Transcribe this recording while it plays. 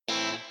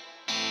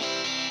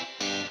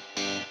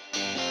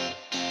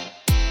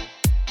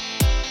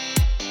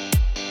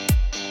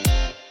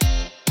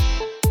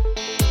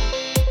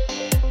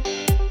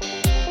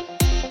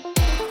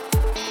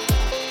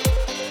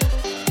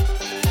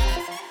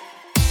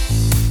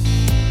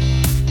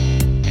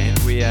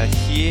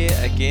year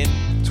again,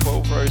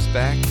 12 rows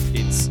back.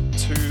 It's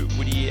two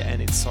witty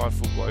and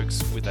insightful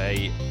blokes with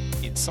a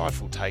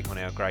insightful take on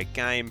our great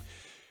game.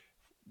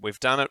 We've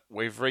done it.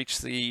 We've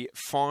reached the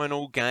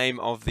final game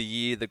of the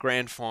year. The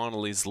grand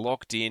final is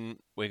locked in.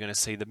 We're going to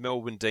see the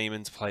Melbourne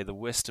Demons play the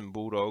Western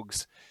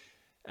Bulldogs.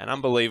 An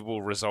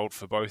unbelievable result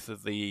for both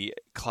of the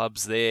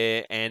clubs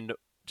there, and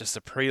just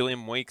a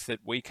prelim week that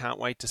we can't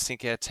wait to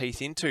sink our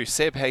teeth into.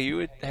 Seb, how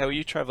are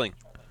you travelling?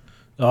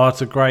 Oh,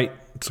 it's a great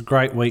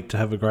week to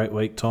have a great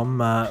week,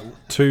 Tom.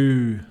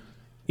 Two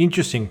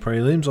interesting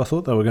prelims. I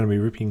thought they were going to be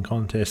ripping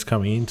contests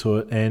coming into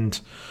it, and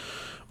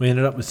we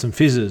ended up with some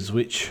fizzes,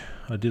 which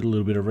I did a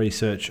little bit of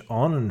research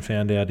on and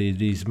found out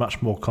it is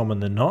much more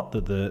common than not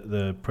that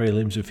the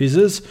prelims are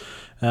fizzes.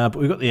 But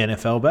we've got the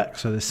NFL back,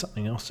 so there's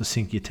something else to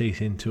sink your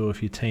teeth into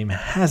if your team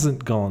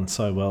hasn't gone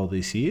so well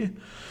this year.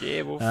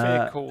 Yeah, well,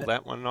 fair call,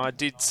 that one. I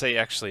did see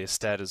actually a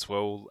stat as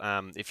well.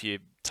 If you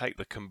take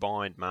the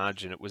combined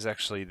margin, it was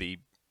actually the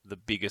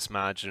biggest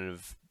margin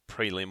of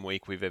prelim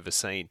week we've ever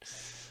seen.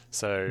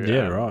 So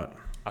yeah, right.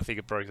 I think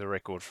it broke the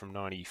record from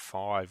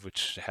 95,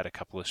 which had a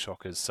couple of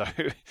shockers. So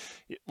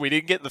we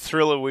didn't get the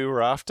thriller we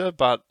were after,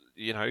 but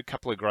a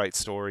couple of great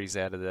stories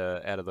out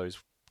of those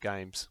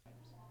games.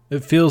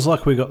 It feels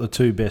like we got the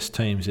two best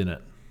teams in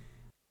it.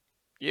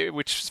 Yeah,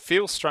 which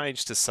feels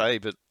strange to say,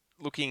 but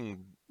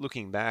looking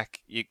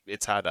back,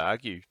 it's hard to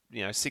argue.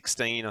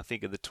 16, I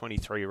think, of the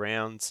 23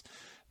 rounds,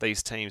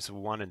 these teams were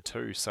 1 and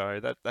 2,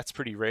 so that's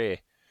pretty rare.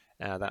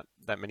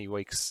 That many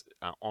weeks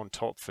on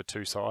top for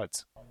two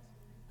sides.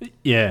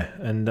 Yeah,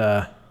 and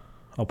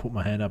I'll put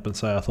my hand up and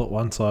say I thought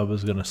one side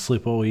was going to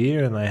slip all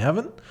year, and they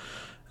haven't.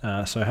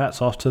 So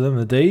hats off to them,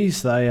 the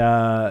D's.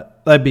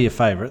 They'd be your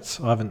favourites.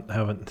 I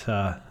haven't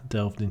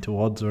delved into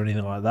odds or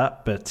anything like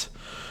that, but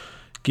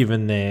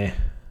given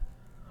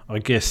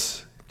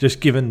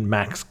given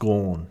Max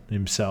Gawn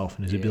himself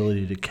and his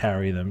ability to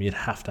carry them, you'd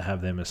have to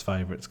have them as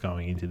favourites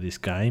going into this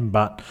game.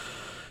 But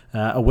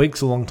a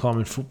week's a long time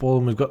in football,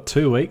 and we've got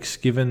 2 weeks.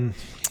 Given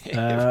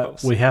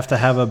we have to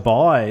have a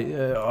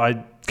bye,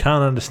 I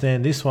can't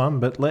understand this one,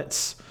 but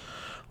let's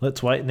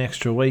wait an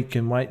extra week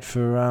and wait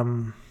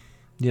for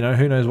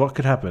who knows what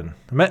could happen.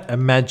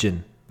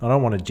 Imagine, I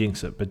don't want to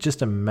jinx it, but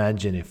just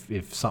imagine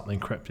if something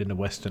crept into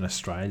Western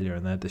Australia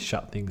and they had to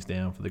shut things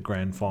down for the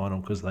grand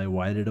final because they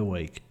waited a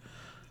week.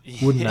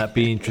 Yeah. Wouldn't that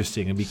be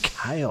interesting? It'd be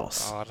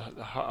chaos. Oh,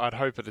 I'd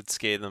hope it'd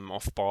scare them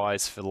off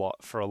buys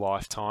for a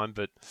lifetime,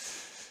 but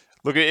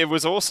look, it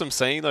was awesome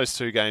seeing those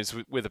two games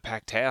with a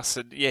packed house.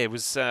 And yeah, it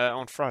was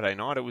on Friday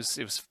night. It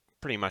was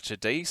pretty much a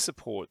D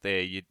support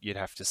there. You'd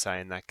have to say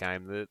in that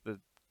game. The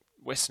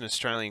Western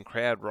Australian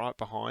crowd right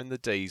behind the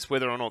D's.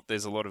 Whether or not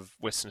there's a lot of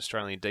Western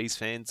Australian D's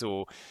fans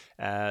or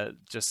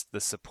just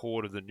the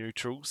support of the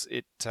neutrals,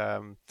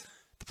 the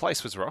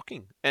place was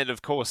rocking. And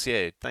of course,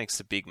 yeah, thanks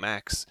to Big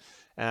Max.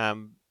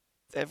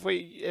 Have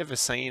we ever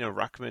seen a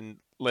ruckman,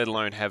 let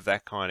alone have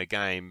that kind of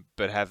game,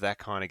 but have that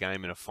kind of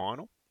game in a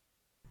final?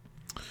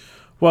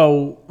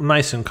 Well,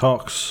 Mason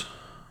Cox,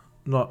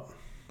 I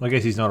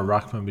guess he's not a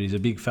ruckman, but he's a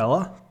big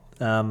fella.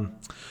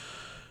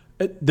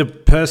 The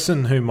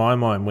person who my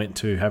mind went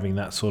to having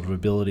that sort of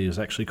ability is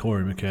actually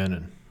Corey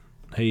McKernan.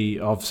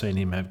 I've seen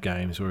him have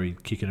games where he's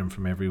kicking them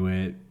from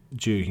everywhere,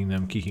 juking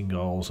them, kicking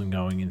goals and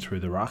going in through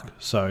the ruck.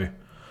 So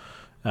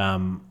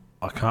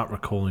I can't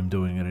recall him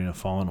doing it in a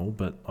final,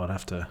 but I'd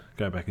have to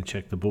go back and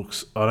check the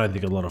books. I don't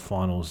think a lot of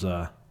finals,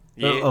 a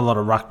lot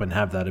of ruckmen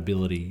have that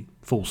ability,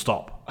 full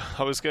stop.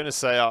 I was going to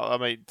say, I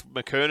mean,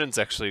 McKernan's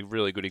actually a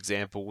really good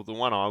example. The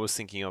one I was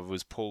thinking of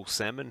was Paul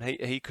Salmon.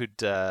 He could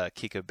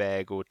kick a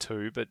bag or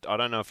two, but I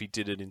don't know if he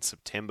did it in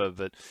September,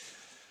 but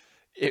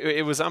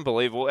it was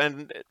unbelievable.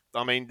 And,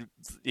 I mean,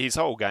 his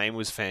whole game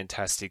was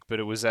fantastic, but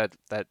it was that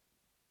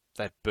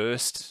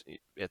burst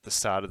at the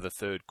start of the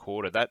third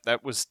quarter.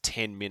 That was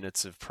 10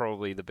 minutes of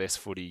probably the best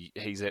footy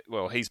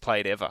he's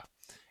played ever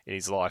in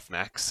his life,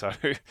 Max. So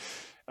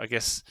I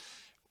guess,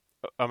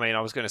 I mean,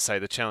 I was going to say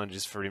the challenge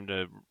is for him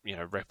to,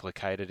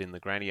 replicate it in the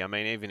granny. I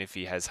mean, even if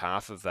he has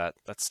half of that,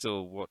 that's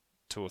still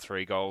 2 or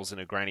 3 goals in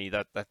a granny.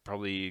 That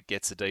probably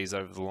gets the D's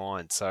over the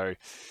line. So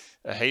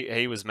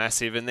he was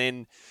massive. And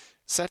then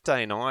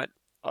Saturday night,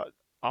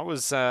 I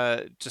was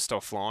just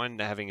offline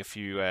having a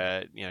few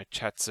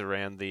chats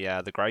around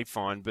the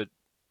grapevine, but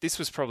this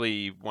was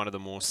probably one of the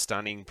more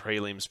stunning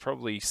prelims,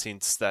 probably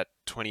since that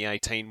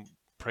 2018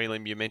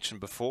 prelim you mentioned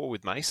before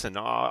with Mason.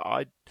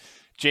 I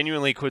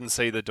genuinely couldn't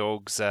see the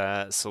Dogs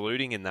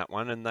saluting in that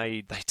one, and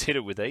they did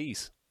it with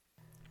ease.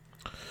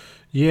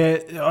 Yeah,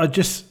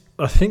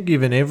 I think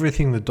given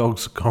everything the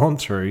Dogs have gone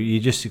through, you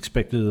just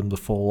expected them to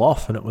fall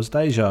off, and it was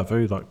deja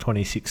vu like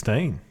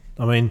 2016.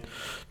 I mean,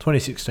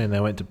 2016 they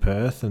went to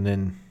Perth and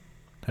then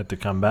had to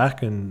come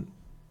back, and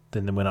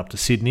then they went up to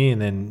Sydney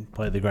and then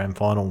played the grand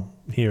final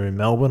here in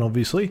Melbourne,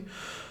 obviously.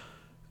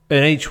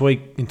 And each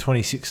week in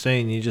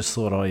 2016, you just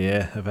thought, oh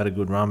yeah, they've had a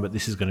good run, but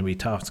this is going to be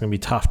tough. It's going to be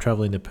tough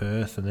travelling to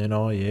Perth, and then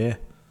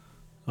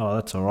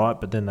that's all right.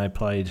 But then they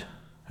played.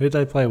 Who'd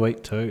they play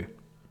week 2?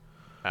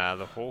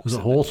 The Hawks. Was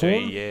it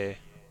Hawthorn? Yeah.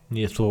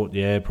 You thought,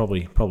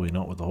 probably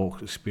not with the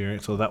Hawks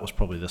experience. So that was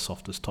probably the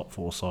softest top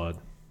four side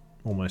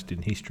almost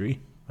in history.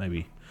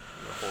 Maybe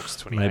the Hawks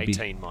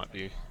 2018 might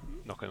be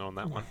knocking on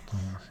that one.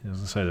 I was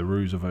going to say the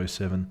Roos of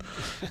 07.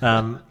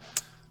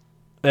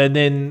 And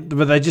then,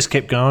 but they just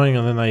kept going,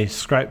 and then they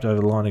scraped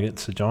over the line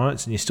against the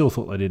Giants, and you still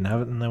thought they didn't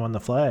have it, and they won the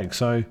flag.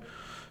 So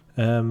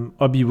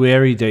I'd be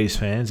wary, D's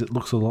fans. It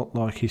looks a lot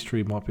like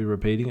history might be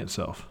repeating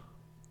itself.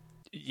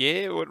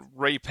 Yeah, what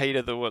repeat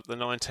of the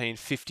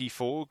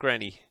 1954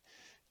 granny.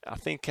 I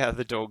think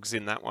the Dogs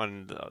in that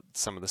one,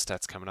 some of the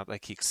stats coming up, they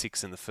kicked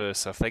 6 in the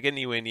first. So if they get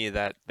anywhere near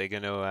that, they're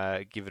going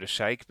to give it a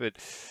shake. But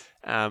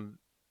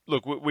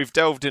look, we've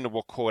delved into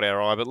what caught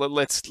our eye, but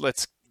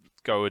let's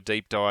go a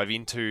deep dive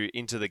into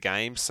the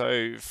game.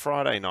 So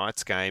Friday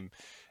night's game,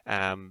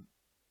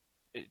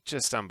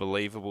 just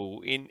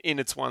unbelievable in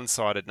its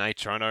one-sided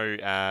nature. I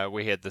know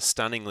we had the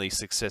stunningly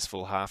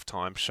successful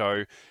halftime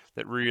show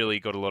that really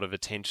got a lot of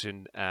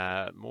attention,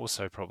 more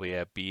so probably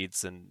our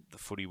beards than the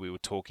footy we were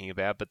talking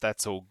about, but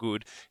that's all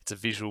good. It's a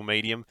visual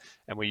medium,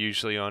 and we're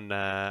usually on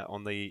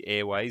the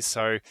airways.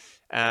 So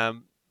at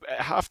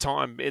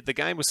half-time, the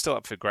game was still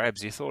up for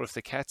grabs. You thought if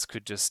the Cats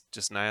could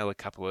just nail a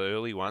couple of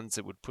early ones,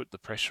 it would put the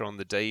pressure on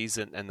the Ds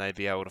and they'd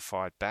be able to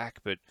fight back.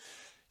 But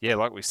yeah,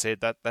 like we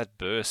said, that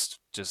burst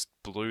just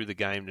blew the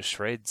game to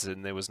shreds,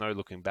 and there was no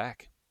looking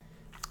back.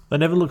 They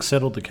never looked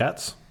settled, the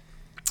Cats.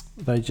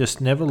 They just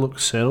never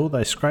looked settled.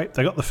 They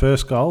got the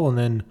first goal, and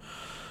then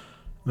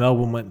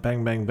Melbourne went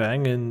bang, bang,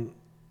 bang, and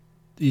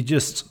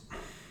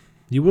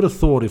you would have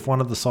thought if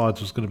one of the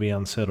sides was going to be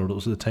unsettled, it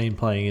was the team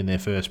playing in their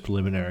first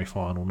preliminary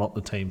final, not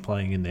the team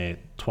playing in their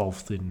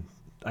 12th in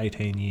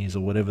 18 years or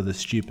whatever the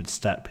stupid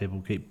stat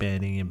people keep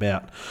banning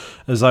about,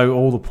 as though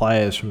all the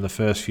players from the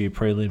first few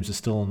prelims are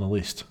still on the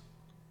list.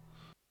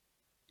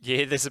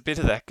 Yeah, there's a bit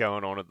of that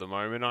going on at the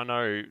moment. I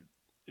know,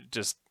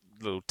 just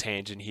a little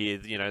tangent here,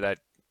 that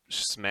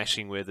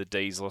smashing where the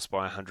D's lost by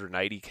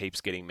 180 keeps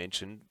getting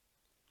mentioned.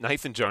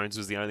 Nathan Jones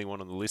was the only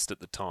one on the list at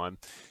the time.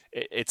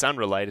 It's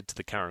unrelated to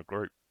the current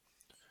group.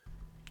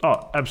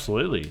 Oh,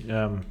 absolutely.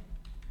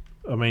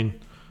 I mean,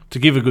 to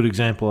give a good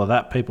example of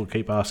that, people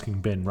keep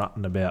asking Ben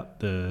Rutten about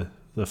the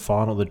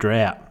final, the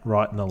drought,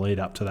 right in the lead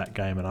up to that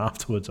game and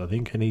afterwards, I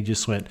think, and he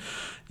just went,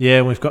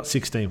 yeah, we've got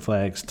 16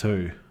 flags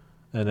too.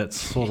 And it's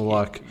sort of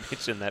like... You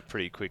mentioned that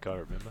pretty quick, I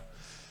remember.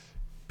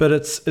 But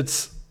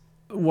it's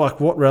like,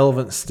 what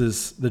relevance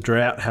does the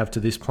drought have to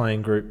this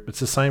playing group? It's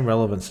the same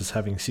relevance as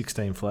having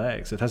 16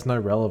 flags. It has no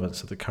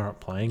relevance to the current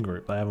playing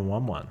group. They haven't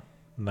won one.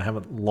 And they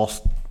haven't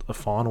lost a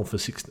final for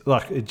 6.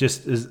 Like, it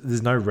just is,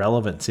 there's no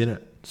relevance in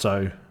it.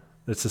 So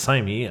it's the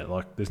same here.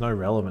 Like, there's no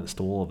relevance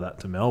to all of that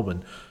to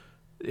Melbourne.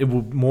 It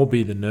will more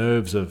be the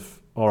nerves of,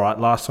 all right,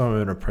 last time we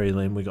were in a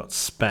prelim, we got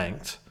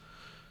spanked.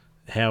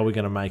 How are we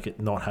going to make it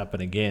not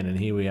happen again? And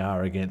here we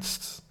are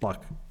against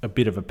like a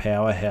bit of a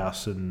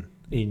powerhouse and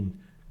in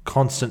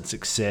constant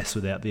success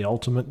without the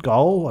ultimate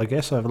goal, I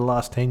guess, over the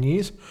last 10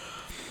 years.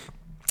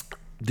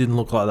 Didn't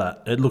look like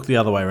that. It looked the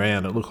other way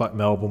around. It looked like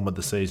Melbourne with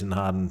the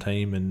season-hardened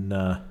team, and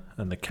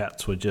the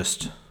Cats were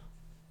just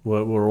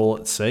were all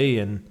at sea,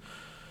 and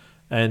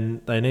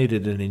they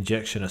needed an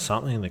injection of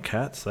something. The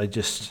Cats, they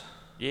just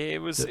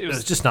it was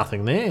just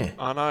nothing there.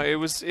 I know it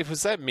was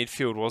that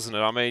midfield, wasn't it?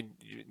 I mean,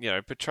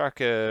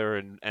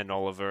 Petrarca and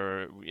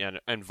Oliver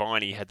and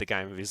Viney had the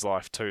game of his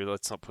life too.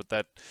 Let's not put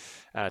that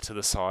to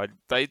the side.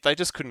 They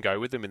just couldn't go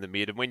with them in the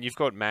mid, and when you've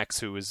got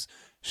Max who was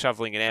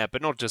shoveling it out,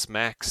 but not just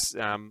Max.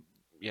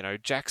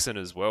 Jackson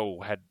as well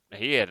had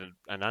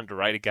an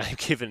underrated game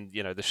given,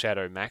 the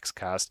Shadow Max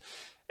cast.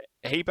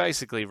 He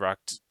basically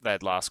rucked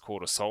that last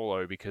quarter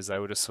solo because they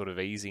were just sort of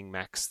easing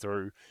Max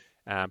through,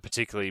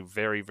 particularly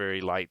very,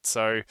 very late.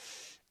 So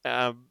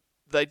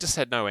they just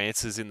had no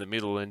answers in the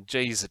middle, and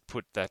geez, it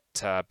put that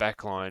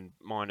backline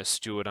minus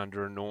Stewart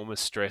under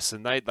enormous stress,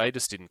 and they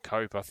just didn't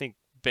cope. I think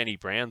Benny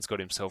Brown's got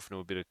himself into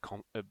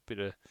a bit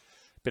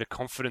of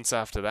confidence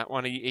after that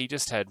one. He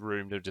just had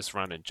room to just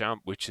run and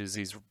jump, which is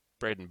his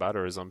bread and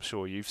butter, as I'm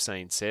sure you've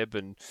seen, Seb.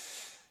 And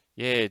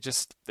yeah,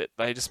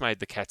 they just made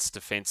the Cats'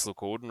 defence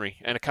look ordinary,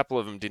 and a couple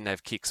of them didn't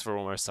have kicks for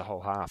almost the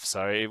whole half.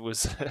 So it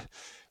was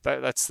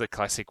that's the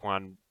classic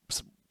one.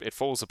 It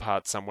falls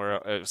apart somewhere,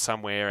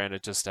 and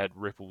it just had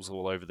ripples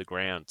all over the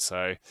ground.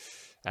 So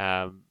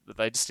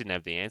they just didn't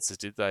have the answers,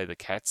 did they? The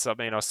Cats. I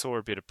mean, I saw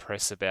a bit of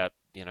press about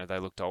they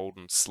looked old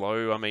and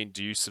slow. I mean,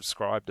 do you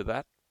subscribe to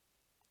that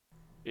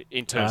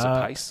in terms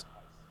of pace?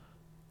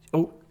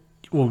 Oh.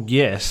 Well,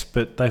 yes,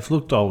 but they've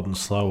looked old and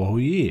slow all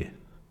year.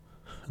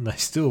 And they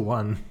still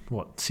won,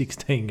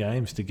 16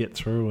 games to get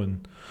through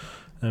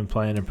and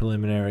play in a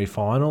preliminary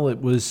final. It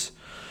was,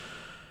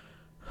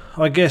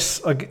 I guess,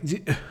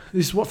 this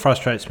is what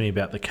frustrates me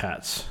about the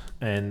Cats.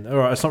 And, all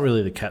right, it's not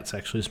really the Cats,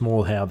 actually. It's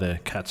more how the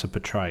Cats are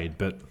portrayed.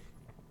 But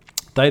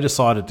they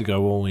decided to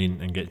go all in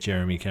and get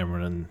Jeremy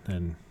Cameron.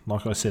 And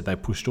like I said, they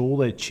pushed all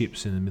their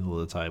chips in the middle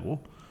of the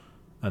table.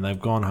 And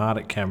they've gone hard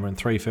at Cameron.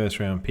 3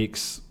 first-round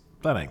picks.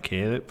 They don't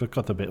care. They've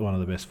got one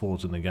of the best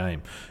forwards in the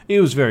game.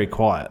 It was very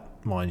quiet,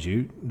 mind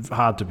you.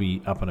 Hard to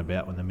be up and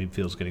about when the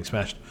midfield's getting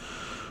smashed.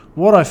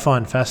 What I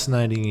find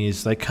fascinating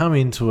is they come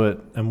into it,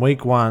 and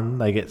week one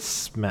they get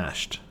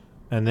smashed,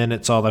 and then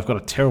it's they've got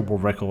a terrible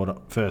record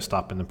first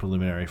up in the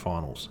preliminary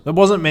finals. It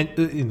wasn't meant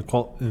in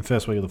the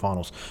first week of the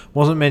finals.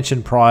 Wasn't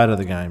mentioned prior to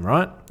the game,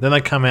 right? Then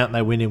they come out and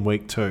they win in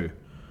week two,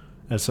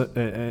 and so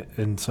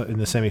in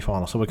the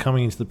semi-final. So we're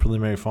coming into the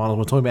preliminary finals.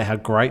 We're talking about how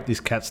great this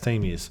Cats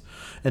team is,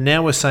 and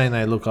now we're saying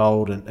they look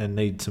old and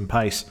need some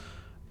pace,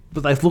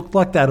 but they've looked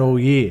like that all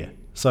year.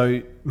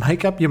 So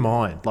make up your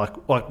mind. Like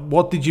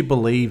what did you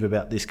believe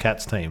about this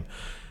Cats team?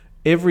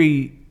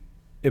 Every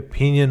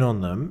opinion on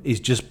them is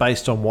just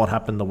based on what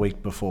happened the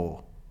week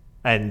before.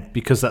 And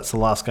because that's the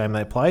last game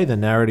they play, the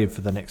narrative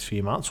for the next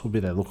few months will be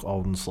they look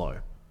old and slow.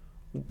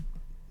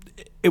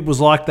 It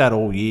was like that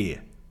all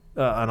year.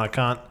 And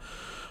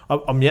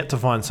I'm yet to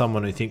find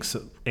someone who thinks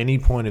at any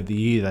point of the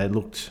year they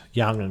looked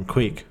young and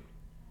quick.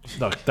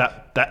 Like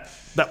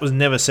that was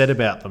never said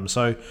about them.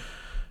 So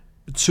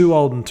too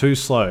old and too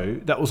slow,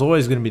 that was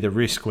always going to be the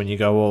risk when you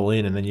go all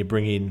in, and then you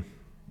bring in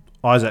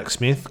Isaac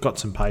Smith, got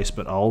some pace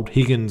but old.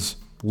 Higgins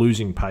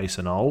losing pace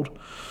and old.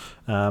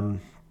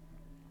 And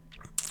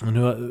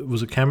who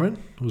was it?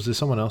 Cameron? Was there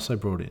someone else they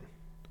brought in?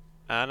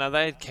 No,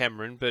 they had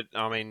Cameron, but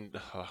I mean,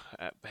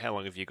 how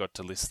long have you got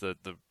to list the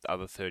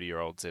other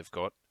 30-year-olds they've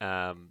got?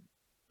 I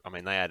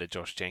mean, they added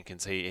Josh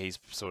Jenkins. He's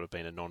sort of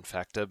been a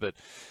non-factor, but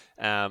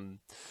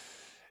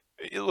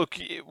look,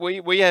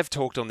 we have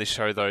talked on this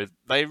show, though,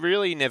 they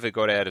really never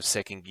got out of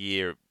second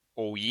gear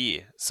all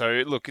year.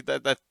 So, look,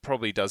 that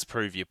probably does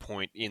prove your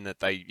point in that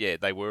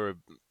they were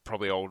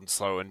probably old and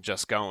slow and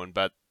just going,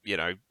 but,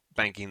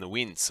 banking the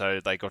win.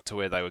 So they got to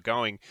where they were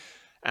going.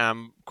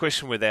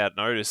 Question without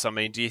notice, I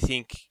mean, do you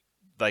think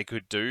they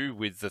could do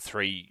with the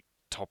 3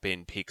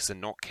 top-end picks and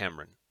not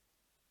Cameron?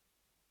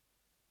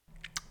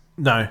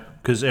 No,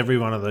 because every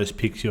one of those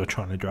picks you're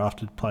trying to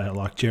draft a player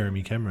like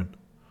Jeremy Cameron.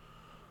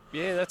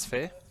 Yeah, that's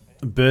fair.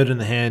 A bird in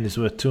the hand is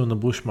worth 2 in the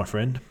bush, my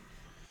friend.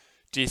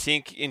 Do you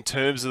think in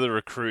terms of the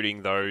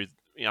recruiting, though,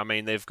 I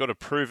mean, they've got a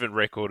proven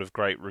record of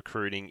great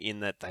recruiting in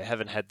that they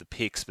haven't had the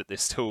picks, but they're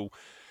still,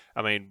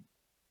 I mean,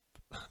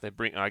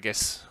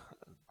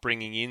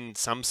 bringing in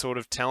some sort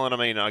of talent. I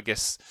mean, I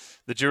guess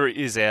the jury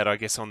is out, I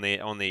guess, on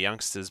their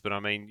youngsters, but I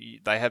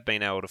mean, they have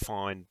been able to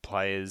find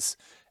players,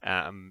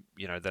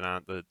 that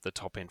aren't the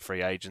top-end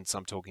free agents.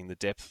 I'm talking the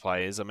depth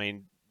players. I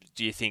mean,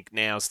 do you think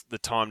now's the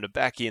time to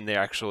back in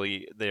their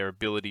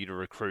ability to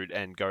recruit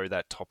and go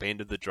that top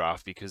end of the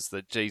draft? Because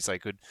they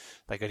could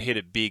hit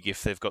it big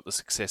if they've got the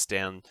success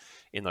down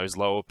in those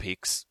lower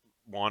picks.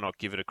 Why not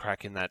give it a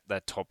crack in that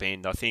top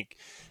end? I think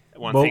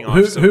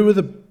who were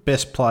the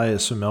best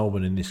players for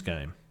Melbourne in this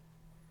game?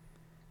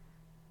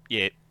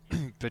 Yeah,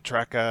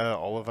 Petrarca,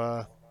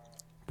 Oliver.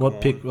 What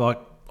pick? Like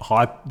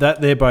high?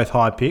 That they're both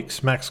high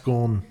picks. Max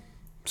Gawn,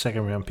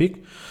 second round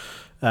pick.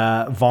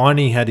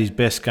 Viney had his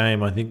best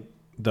game, I think,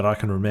 that I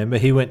can remember.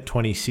 He went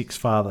 26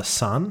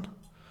 father-son.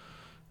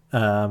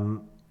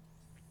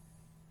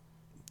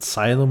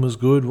 Salem was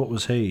good. What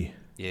was he?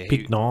 Yeah,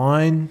 pick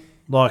 9.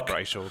 Like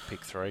Brayshaw,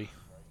 pick 3.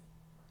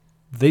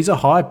 These are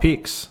high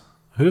picks.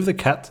 Who have the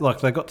Cats?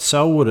 Like they got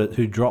Selwood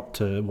who dropped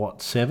to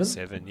what 7?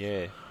 7,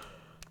 yeah.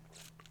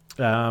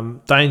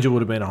 Danger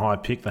would have been a high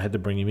pick. They had to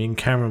bring him in.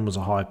 Cameron was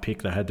a high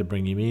pick. They had to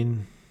bring him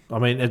in. I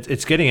mean,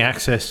 it's getting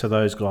access to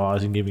those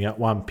guys and giving up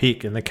one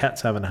pick, and the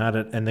Cats haven't had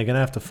it, and they're going to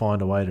have to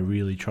find a way to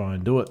really try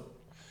and do it.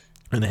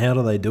 And how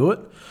do they do it?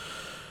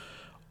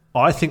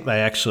 I think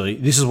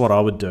this is what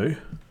I would do.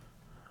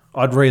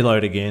 I'd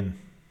reload again,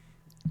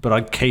 but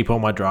I'd keep all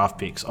my draft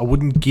picks. I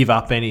wouldn't give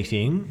up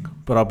anything,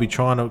 but I'd be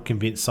trying to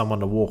convince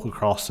someone to walk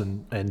across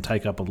and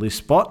take up a list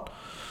spot.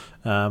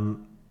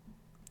 And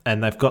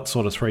they've got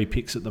sort of 3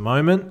 picks at the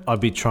moment. I'd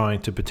be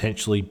trying to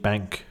potentially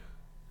bank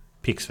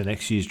picks for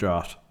next year's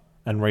draft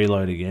and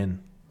reload again.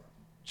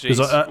 Jeez,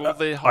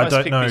 the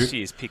highest pick this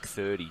year is pick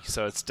 30,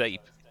 so it's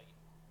deep.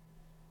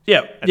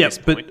 Yeah,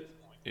 but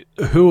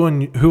who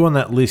on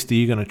that list are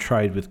you going to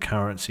trade with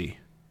currency?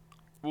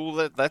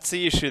 Well, that's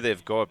the issue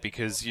they've got,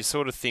 because you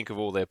sort of think of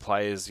all their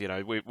players.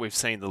 We've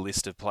seen the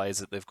list of players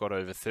that they've got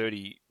over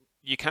 30.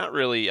 You can't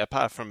really,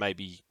 apart from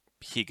maybe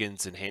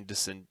Higgins and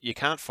Henderson, you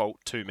can't fault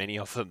too many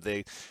of them.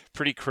 They're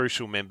pretty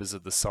crucial members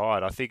of the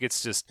side. I think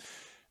it's just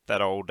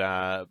that old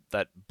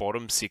that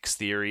bottom 6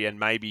 theory, and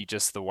maybe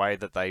just the way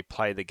that they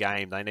play the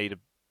game. They need to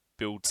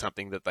build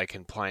something that they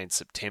can play in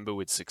September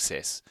with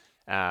success.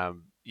 I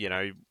mean,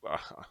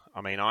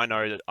 I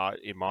know that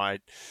in my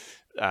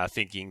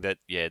thinking that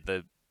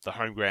the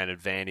home ground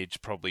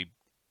advantage probably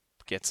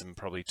gets them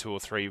 2 or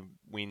 3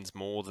 wins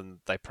more than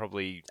they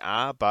probably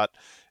are, but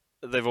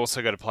they've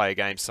also got to play a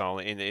game style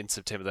in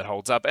September that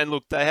holds up. And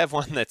look, they have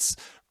one that's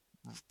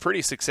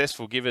pretty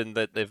successful given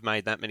that they've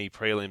made that many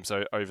prelims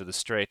over the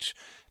stretch.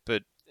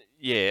 But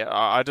yeah,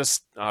 I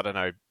don't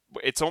know.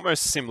 It's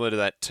almost similar to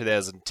that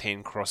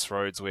 2010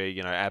 Crossroads where,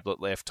 Ablett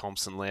left,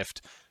 Thompson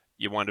left.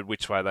 You wondered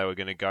which way they were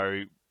going to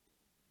go.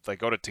 They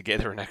got it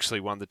together and actually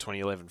won the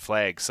 2011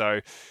 flag.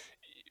 So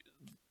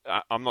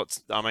I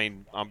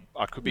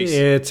could be...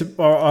 Yeah,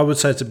 I would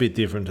say it's a bit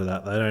different to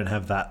that. They don't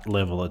have that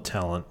level of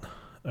talent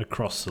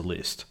across the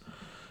list.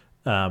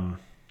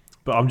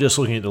 but I'm just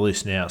looking at the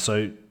list now.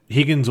 So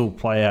Higgins will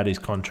play out his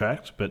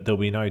contract, but there'll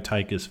be no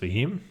takers for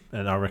him,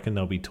 and I reckon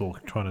they'll be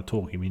trying to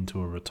talk him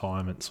into a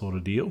retirement sort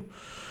of deal.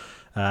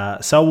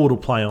 Selwood will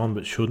play on,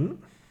 but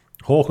shouldn't.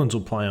 Hawkins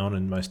will play on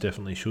and most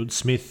definitely should.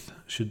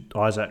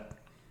 Isaac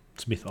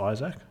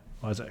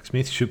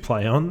Smith should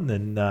play on,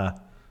 and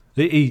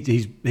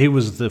he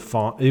was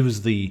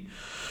the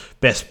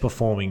best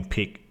performing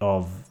pick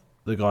of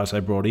the guys they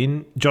brought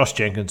in. Josh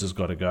Jenkins has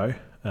got to go.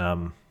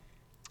 I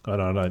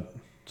don't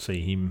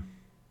see him.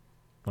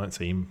 I don't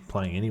see him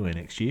playing anywhere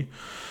next year.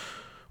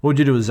 What would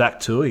you do with Zach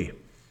Tui?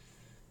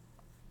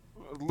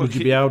 Would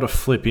you be able to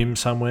flip him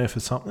somewhere for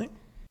something?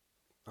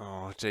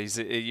 Oh, geez,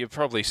 you're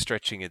probably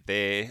stretching it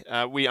there.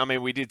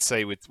 We did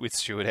see with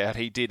Stewart out,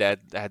 he did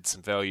add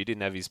some value.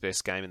 Didn't have his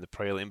best game in the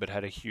prelim, but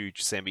had a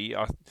huge semi.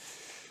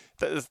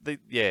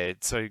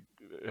 So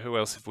who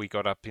else have we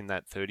got up in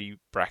that 30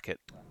 bracket?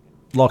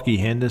 Lockie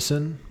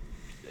Henderson.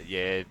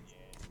 Yeah,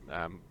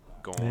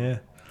 gone. Yeah,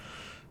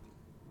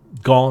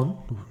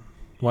 gone.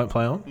 Won't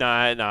play on. No,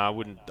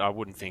 I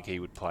wouldn't think he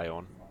would play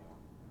on.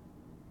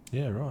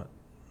 Yeah, right.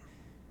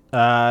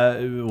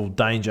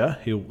 Danger.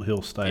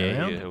 He'll stay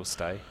around. Yeah, he'll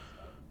stay.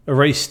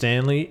 Reece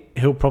Stanley.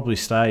 He'll probably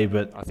stay,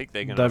 but I think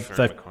they're going to offer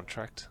him a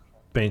contract.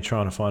 Been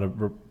trying to find a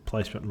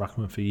replacement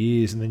Ruckman for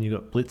years, and then you've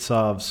got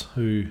Blitzarves,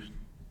 who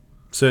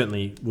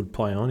certainly would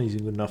play on. He's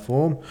in good enough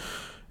form.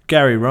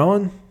 Gary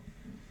Rowan.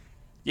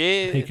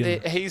 Yeah,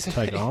 he's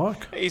take a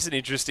hike. He's an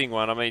interesting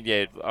one. I mean,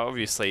 yeah,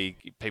 obviously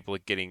people are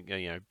getting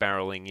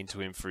barreling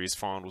into him for his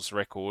finals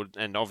record,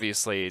 and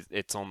obviously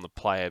it's on the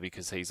player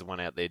because he's the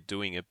one out there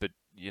doing it. But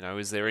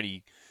is there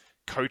any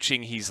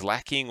coaching he's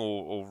lacking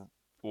or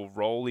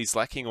role he's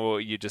lacking,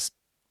 or you just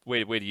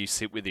where do you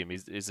sit with him?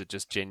 Is it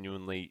just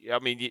genuinely? I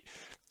mean,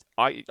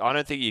 I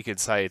don't think you can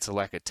say it's a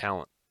lack of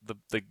talent.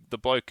 The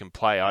bloke can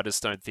play. I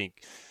just don't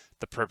think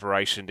the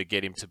preparation to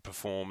get him to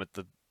perform at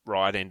the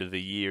right end of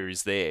the year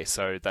is there.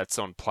 So that's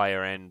on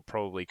player and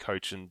probably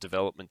coach and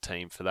development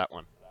team for that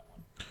one.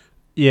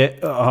 Yeah,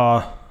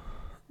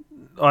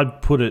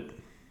 I'd put it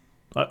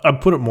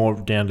more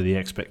down to the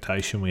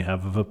expectation we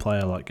have of a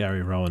player like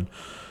Gary Rowan.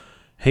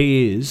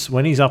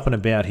 When he's up and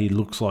about, he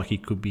looks like he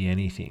could be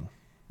anything.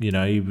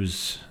 He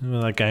was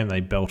that game they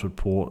belted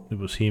Port. It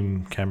was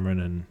him,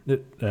 Cameron,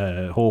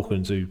 and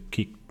Hawkins who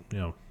kicked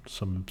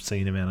some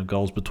obscene amount of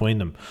goals between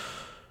them.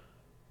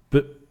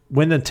 But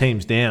when the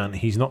team's down,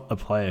 he's not a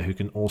player who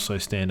can also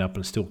stand up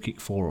and still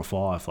kick 4 or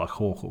 5 like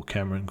Hawk or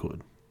Cameron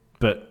could.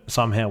 But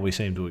somehow we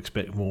seem to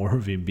expect more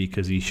of him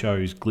because he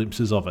shows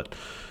glimpses of it.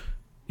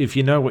 If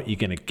you know what you're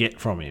going to get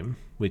from him,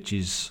 which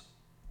is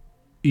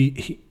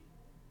if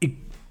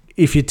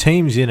your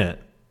team's in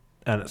it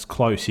and it's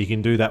close, he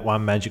can do that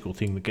one magical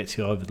thing that gets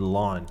you over the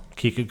line,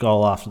 kick a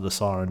goal after the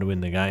siren to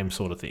win the game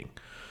sort of thing.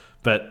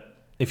 But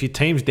if your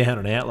team's down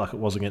and out like it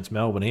was against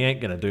Melbourne, he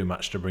ain't going to do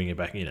much to bring you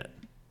back in it.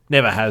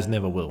 Never has,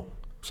 never will.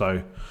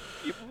 So,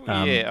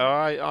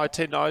 I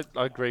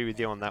agree with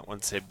you on that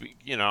one, Seb.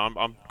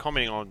 I'm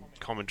commenting on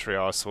commentary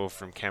I saw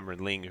from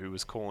Cameron Ling, who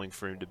was calling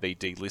for him to be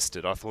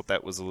delisted. I thought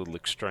that was a little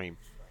extreme.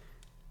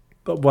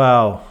 But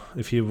well,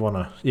 if you want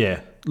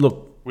to,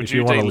 look. Would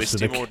you delist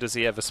him, or does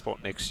he have a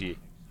spot next year?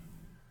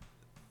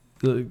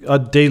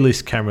 I'd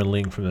delist Cameron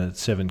Ling from the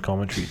 7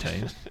 commentary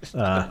team.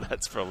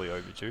 That's probably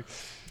overdue.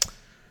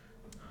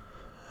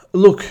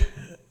 Look.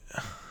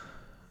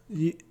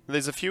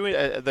 There's a few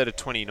that are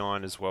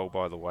 29 as well,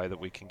 by the way, that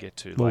we can get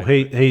to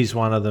later. He's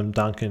one of them,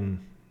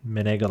 Duncan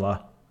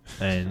Menegala,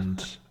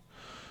 and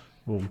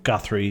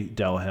Guthrie,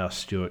 Dalhouse,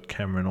 Stewart,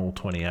 Cameron, all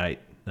 28.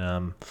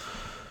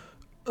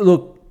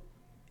 Look,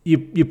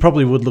 you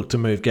probably would look to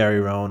move Gary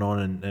Rowan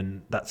on,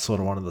 and that's sort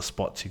of one of the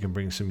spots you can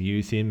bring some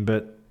youth in,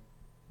 but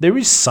there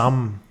is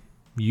some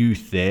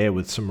youth there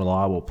with some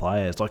reliable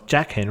players. Like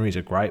Jack Henry's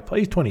a great player.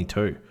 He's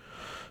 22.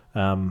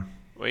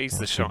 He's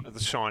the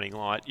shining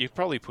light. You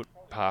probably put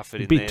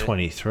Parfitt in there. He'd be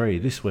 23.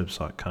 This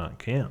website can't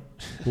count.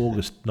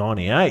 August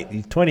 98.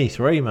 He's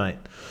 23, mate.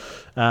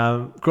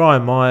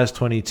 Graham Myers,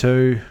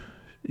 22.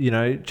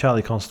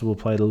 Charlie Constable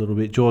played a little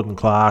bit. Jordan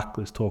Clark,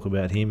 let's talk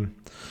about him.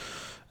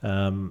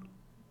 I'm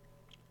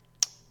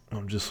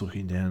just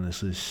looking down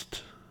this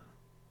list.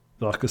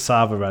 Like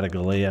Asava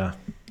Radagalia.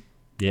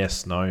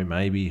 Yes, no,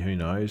 maybe, who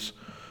knows.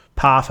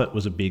 Parfitt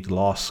was a big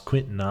loss.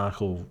 Quinton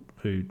Narkle,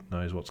 who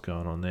knows what's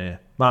going on there.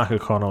 Mark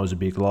O'Connor was a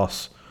big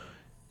loss.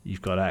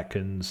 You've got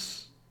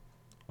Atkins.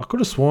 I could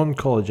have sworn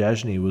College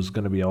Ajni was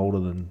going to be older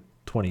than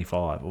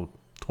 25 or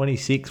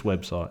 26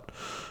 website.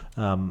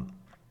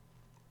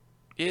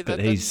 But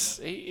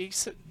he's.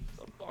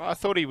 I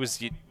thought he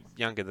was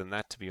younger than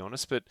that, to be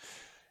honest. But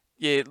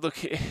yeah, look,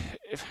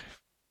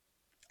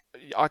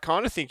 I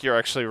kind of think you're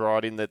actually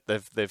right in that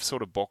they've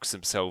sort of boxed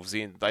themselves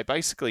in. They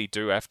basically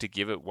do have to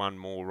give it one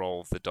more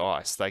roll of the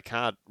dice. They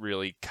can't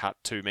really cut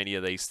too many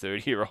of these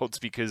 30-year-olds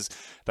because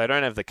they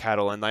don't have the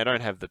cattle and they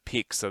don't have the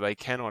picks, so they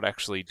cannot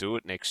actually do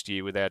it next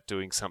year without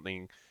doing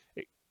something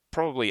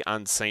probably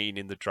unseen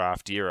in the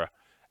draft era.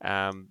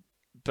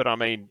 But I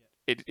mean,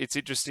 it's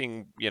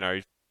interesting,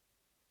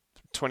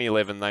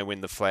 2011 they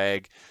win the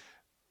flag.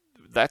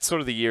 that's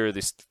sort of the year of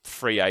this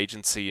free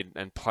agency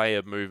and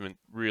player movement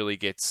really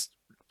gets,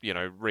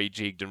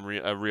 rejigged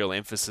and a real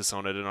emphasis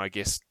on it. And I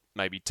guess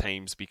maybe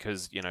teams,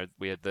 because,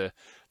 we had the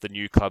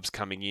new clubs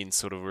coming in,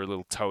 sort of were a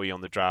little toey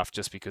on the draft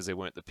just because there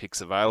weren't the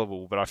picks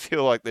available. But I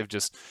feel like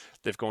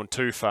they've gone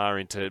too far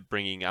into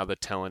bringing other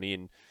talent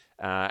in.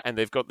 And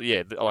they've got,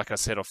 like I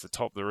said off the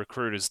top, the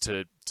recruiters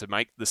to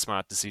make the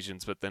smart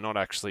decisions, but they're not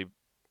actually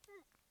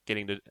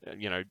getting to,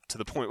 to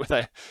the point where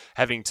they're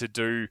having to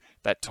do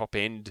that top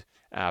end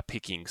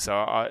picking. So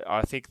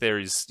I think there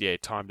is,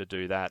 time to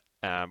do that.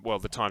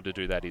 The time to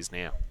do that is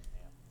now.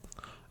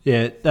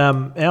 Yeah,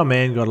 our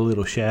man got a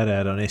little shout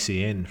out on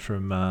SEN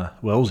from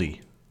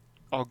Wellesley.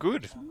 Oh,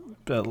 good.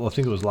 I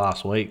think it was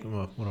last week.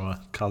 One of my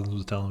cousins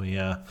was telling me,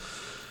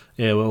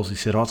 Wellesley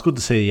said, it's good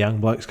to see young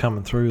blokes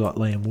coming through like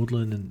Liam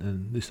Woodland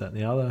and this, that and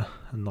the other.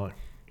 And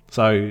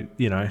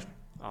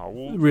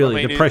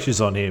really, the pressure's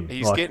on him.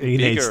 He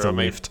needs to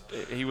lift.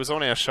 He was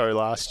on our show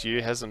last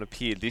year, hasn't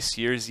appeared this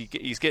year.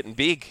 He's getting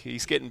big.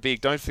 He's getting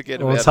big. Don't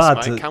forget about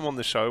us, mate. Come on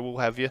the show. We'll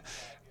have you.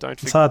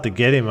 It's hard to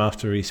get him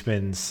after he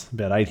spends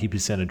about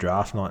 80% of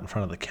draft night in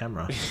front of the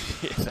camera.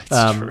 Yeah,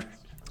 that's true.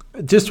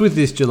 Just with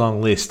this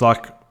Geelong list,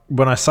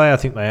 when I say I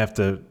think they have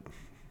to,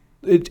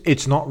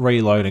 it's not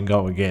reload and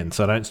go again.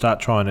 So don't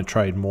start trying to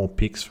trade more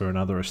picks for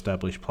another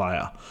established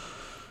player.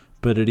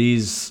 But it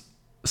is,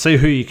 see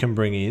who you can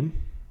bring in.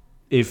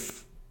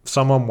 If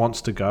someone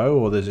wants to go,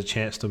 or there's a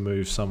chance to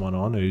move someone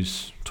on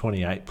who's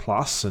 28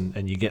 plus,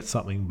 and you get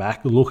something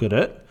back, look at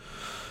it.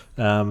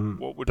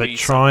 What would be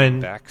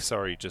something back?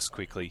 Sorry, just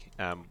quickly.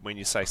 When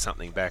you say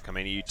something back, I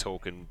mean, are you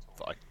talking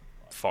like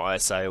fire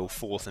sale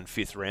 4th and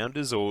 5th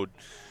rounders, or?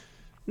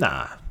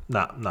 Nah,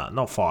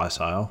 not fire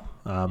sale.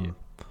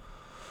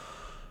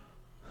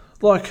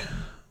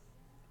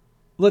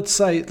 Let's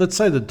say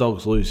the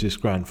Dogs lose this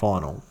grand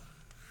final,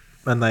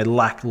 and they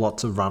lack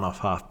lots of run off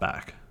half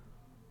back.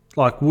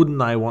 Wouldn't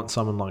they want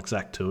someone like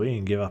Zach Tui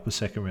and give up a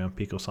second round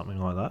pick or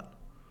something like that?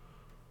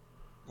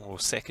 Or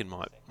second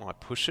might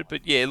push it,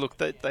 but yeah, look,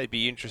 they'd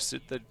be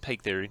interested. They'd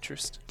pique their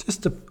interest.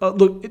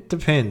 Look, it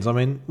depends. I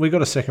mean, we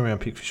got a second round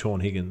pick for Sean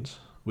Higgins,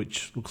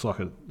 which looks like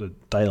a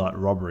daylight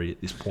robbery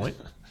at this point.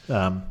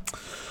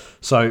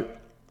 So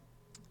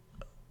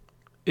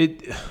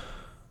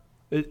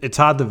it's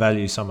hard to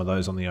value some of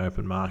those on the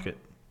open market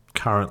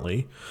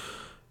currently.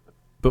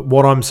 But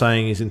what I'm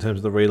saying is, in terms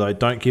of the reload,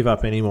 don't give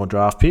up any more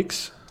draft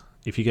picks.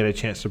 If you get a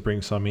chance to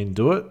bring some in,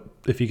 do it.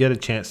 If you get a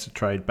chance to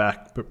trade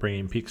back but bring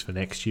in picks for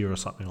next year or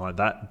something like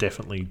that,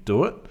 definitely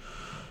do it.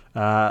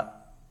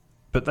 But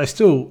they're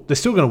still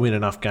going to win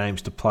enough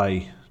games to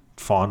play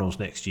finals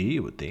next year,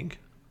 you would think.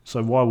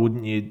 So why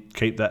wouldn't you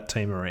keep that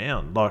team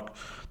around?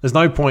 There's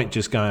no point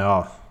just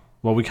going,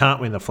 we can't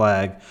win the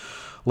flag.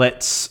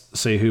 Let's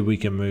see who we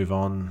can move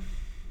on.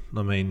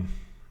 I mean,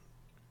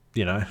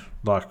 how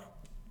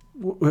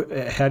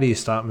do you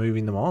start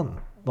moving them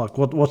on?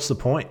 What's the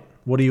point?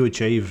 What do you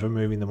achieve for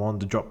moving them on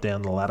to drop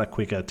down the ladder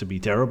quicker to be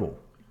terrible?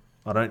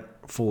 I don't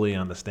fully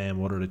understand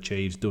what it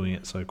achieves doing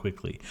it so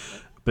quickly.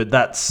 But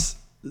that's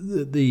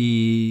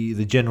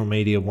the general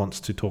media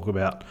wants to talk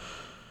about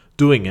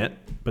doing it,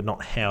 but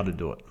not how to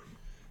do it.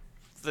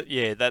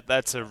 Yeah,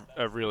 that's a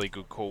really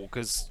good call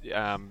because,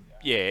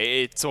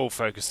 it's all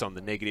focused on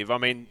the negative. I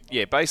mean,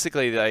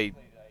 basically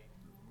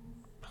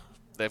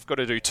they've got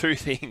to do two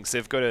things.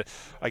 They've got to,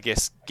 I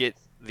guess, get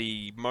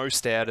the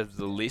most out of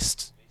the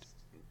list,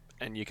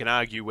 and you can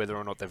argue whether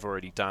or not they've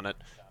already done it.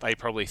 They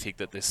probably think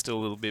that there's still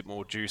a little bit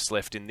more juice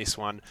left in this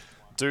one.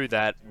 Do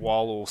that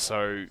while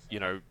also,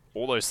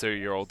 all those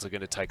 30-year-olds are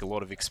going to take a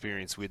lot of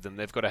experience with them.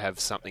 They've got to have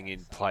something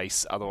in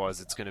place, otherwise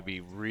it's going to be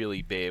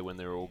really bare when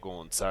they're all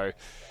gone. So,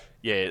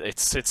 yeah,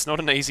 it's not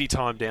an easy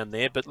time down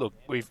there, but look,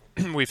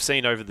 we've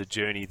seen over the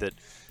journey that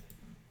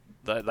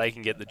they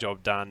can get the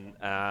job done.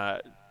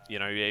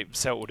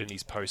 Selwood in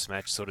his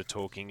post-match sort of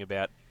talking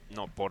about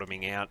not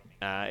bottoming out.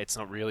 It's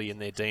not really in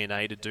their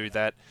DNA to do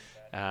that,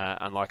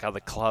 unlike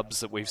other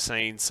clubs that we've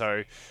seen.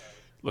 So,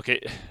 look,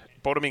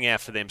 bottoming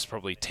out for them is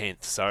probably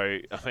 10th. So,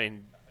 I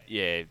mean,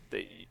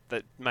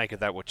 make of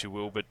that what you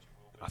will, but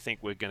I think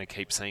we're going to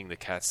keep seeing the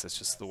Cats. That's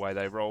just the way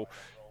they roll.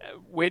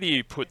 Where do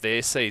you put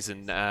their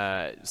season,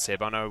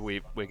 Seb? I know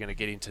we're going to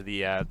get into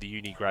the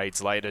uni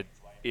grades later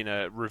in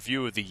a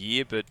review of the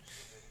year, but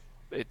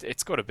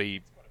it's got to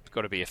be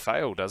a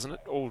fail, doesn't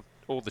it?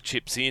 All the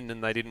chips in,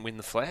 and they didn't win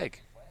the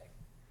flag.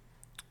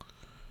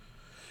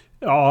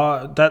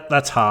 Oh,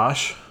 that's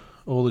harsh.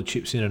 All the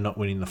chips in and not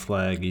winning the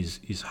flag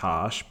is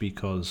harsh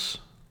because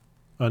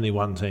only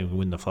one team can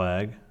win the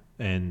flag,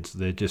 and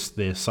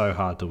they're so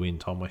hard to win,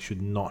 Tom. I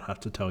should not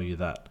have to tell you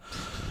that.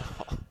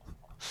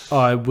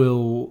 I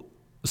will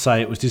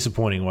say it was a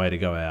disappointing way to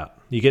go out.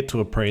 You get to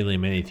a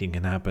prelim, anything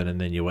can happen, and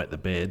then you wet the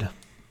bed.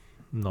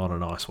 Not a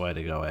nice way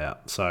to go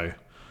out. So,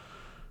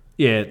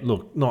 yeah,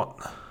 look,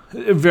 not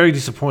a very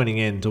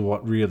disappointing end to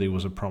what really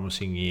was a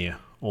promising year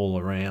all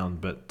around.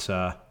 But,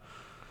 I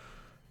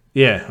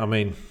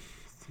mean,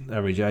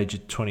 average age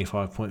of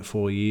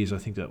 25.4 years. I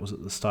think that was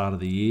at the start of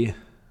the year.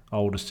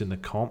 Oldest in the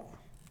comp.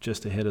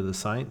 just ahead of the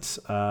Saints.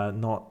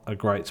 Not a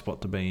great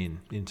spot to be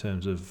in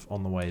terms of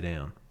on the way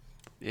down.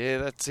 Yeah,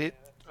 that's it.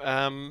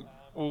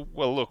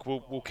 Well, look,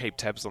 we'll keep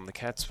tabs on the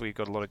Cats. We've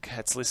got a lot of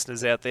Cats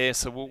listeners out there,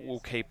 so we'll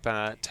keep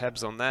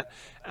tabs on that.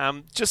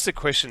 Just a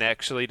question,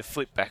 actually, to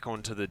flip back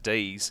onto the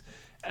Ds.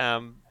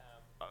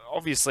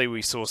 Obviously,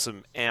 we saw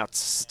some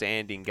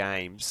outstanding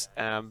games.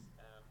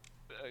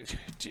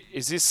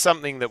 Is this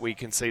something that we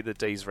can see the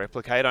Ds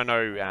replicate? I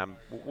know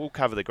we'll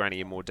cover the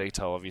granny in more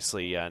detail,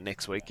 obviously,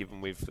 next week,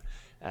 given we've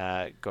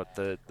got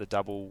the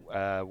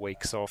double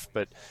weeks off.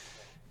 But,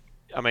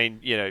 I mean,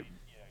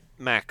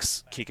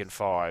 Max kicking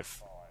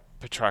 5,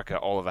 Petrarca,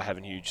 Oliver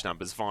having huge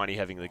numbers, Viney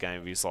having the game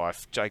of his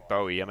life, Jake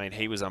Bowie, I mean,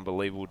 he was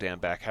unbelievable down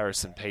back,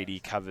 Harrison Petey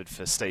covered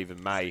for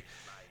Stephen May.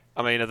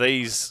 I mean, are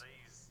these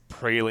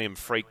prelim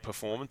freak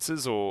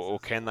performances, or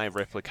can they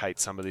replicate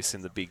some of this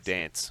in the big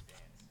dance?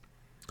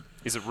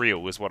 Is it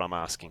real, is what I'm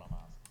asking.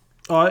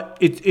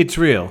 It's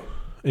real.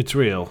 It's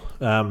real.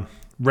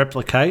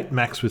 Replicate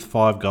Max with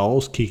 5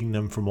 goals, kicking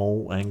them from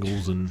all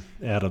angles and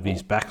out of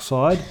his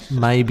backside.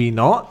 Maybe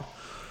not.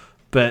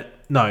 But,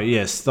 no,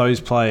 yes, those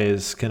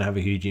players can have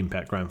a huge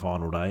impact grand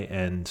final day.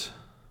 And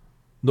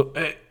look,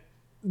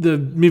 the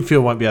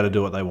midfield won't be able to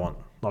do what they want.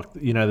 Like,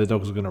 the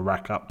Dogs are going to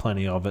rack up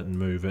plenty of it and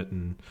move it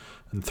and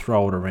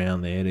throw it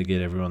around there to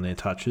get everyone their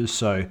touches.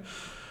 So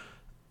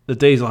the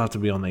Ds will have to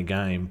be on their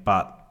game,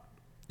 but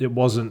it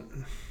wasn't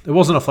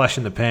a flash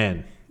in the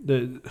pan.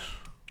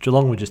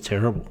 Geelong were just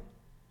terrible,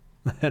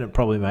 and it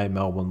probably made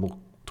Melbourne look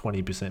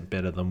 20%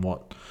 better than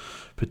what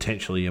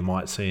potentially you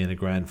might see in a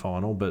grand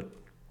final. But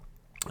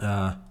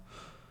all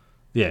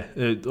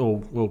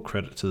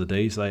credit to the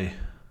Ds. They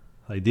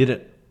did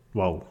it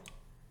well.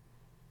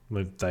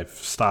 They've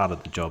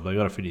started the job. They've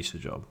got to finish the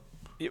job.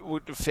 It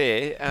would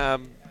fair.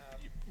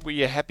 Were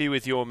you happy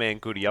with your man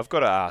Goody? I've got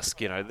to ask.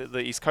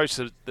 He's coached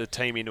the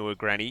team into a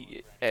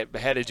granny.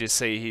 How did you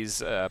see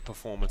his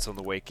performance on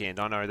the weekend?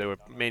 I know there were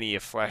many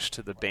a flash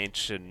to the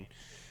bench, and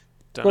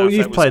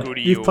you've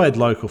played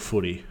local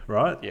footy,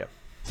 right? Yeah,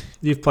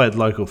 you've played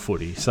local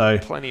footy, so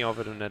plenty of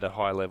it and at a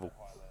high level.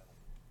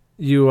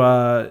 You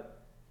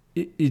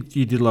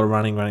you did a lot of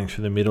running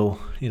through the middle,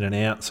 in and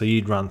out. So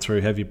you'd run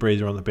through, have your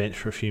breather on the bench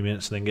for a few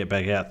minutes, and then get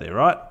back out there,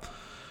 right?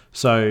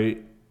 So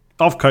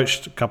I've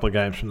coached a couple of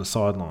games from the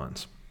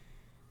sidelines.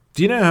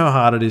 Do you know how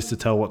hard it is to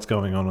tell what's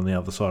going on the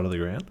other side of the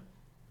ground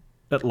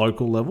at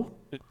local level?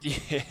 Yeah,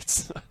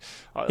 it's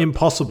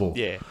impossible.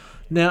 Yeah.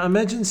 Now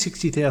imagine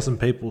 60,000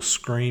 people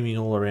screaming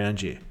all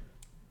around you.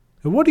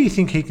 And what do you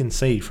think he can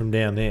see from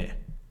down there?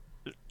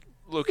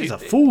 Look, it's a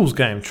fool's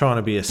game trying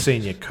to be a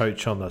senior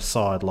coach on the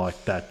side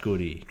like that,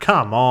 Goody.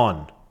 Come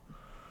on.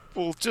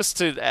 Well, just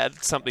to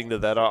add something to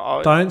that,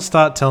 don't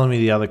start telling me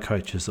the other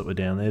coaches that were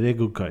down there. They're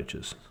good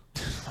coaches.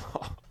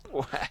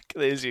 Whack.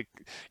 There's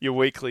your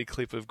weekly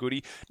clip of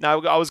Goody.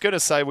 No, I was going to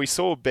say we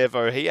saw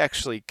Bevo. He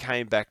actually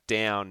came back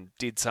down,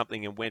 did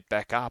something and went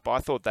back up. I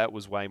thought that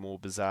was way more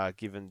bizarre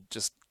given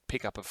just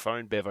pick up a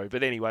phone, Bevo.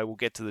 But anyway, we'll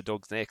get to the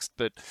Dogs next.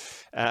 But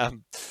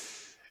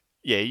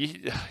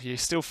you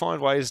still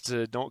find ways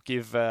to not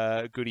give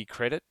Goody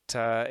credit.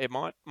 It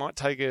might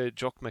take a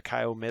Jock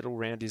McHale medal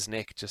round his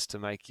neck just to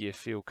make you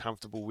feel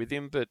comfortable with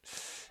him. But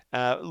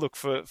look,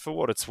 for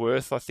what it's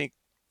worth, I think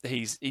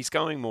he's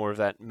going more of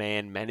that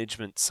man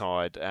management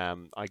side,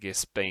 I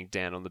guess, being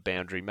down on the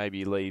boundary. Maybe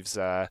he leaves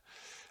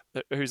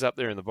who's up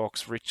there in the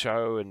box,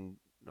 Richo, and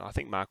I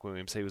think Mark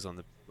Williams, he was on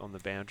the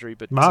boundary.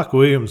 But Mark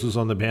Williams was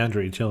on the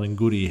boundary telling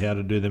Goody how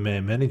to do the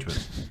man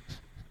management.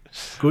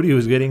 Goody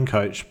was getting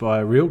coached by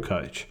a real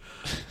coach.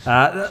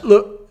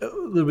 Look, a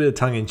little bit of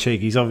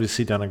tongue-in-cheek. He's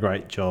obviously done a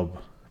great job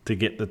to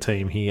get the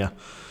team here.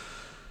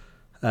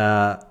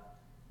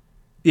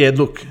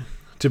 Look,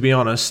 to be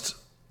honest,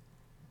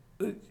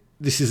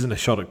 this isn't a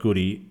shot at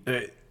Goody.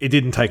 It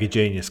didn't take a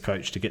genius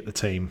coach to get the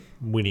team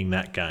winning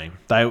that game.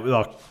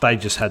 They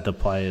just had the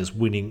players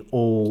winning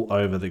all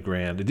over the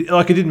ground. It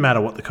didn't matter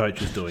what the coach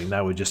was doing.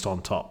 They were just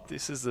on top.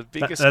 This is the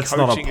biggest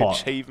coaching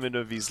achievement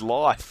of his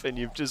life, and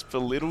you've just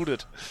belittled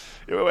it.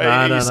 No.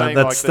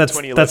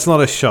 That's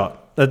not a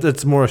shot.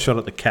 That's more a shot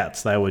at the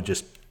Cats. They were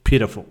just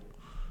pitiful.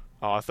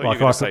 Oh, I thought you were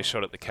going to say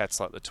shot at the Cats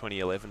like the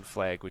 2011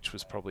 flag, which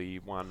was probably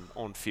won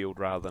on field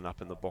rather than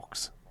up in the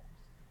box.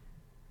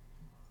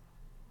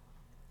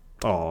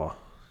 Oh,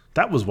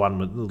 that was one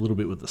with a little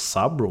bit with the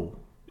sub rule,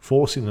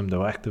 forcing them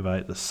to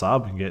activate the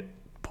sub and get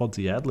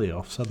Podsy Adley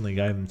off. Suddenly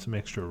gave them some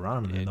extra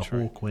run, and then the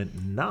Hawk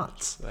went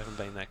nuts. They haven't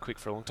been that quick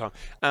for a long time.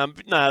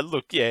 But no,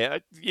 look,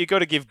 you got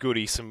to give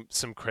Goody some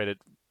credit,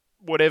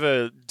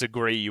 whatever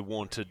degree you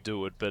want to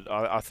do it. But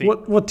I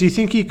think what do you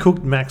think he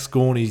cooked Max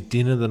Gorney's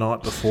dinner the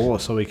night before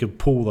so he could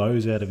pull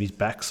those out of his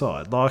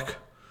backside?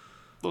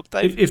 Look,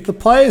 if the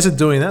players are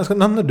doing that, it's got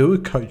nothing to do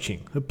with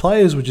coaching. The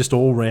players were just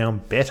all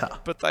round better.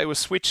 But they were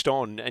switched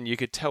on, and you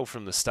could tell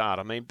from the start.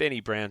 I mean,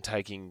 Benny Brown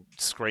taking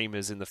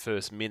screamers in the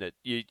first minute,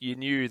 you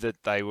knew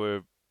that they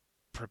were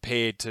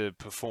prepared to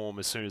perform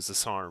as soon as the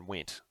siren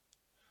went,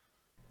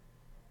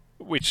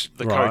 which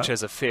the coach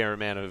has a fair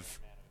amount of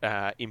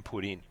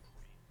input in.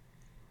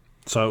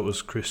 So it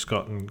was Chris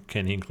Scott and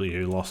Ken Hinkley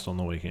who lost on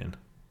the weekend?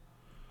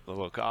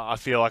 Look, I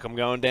feel like I'm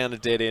going down a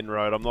dead end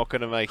road. I'm not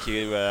going to make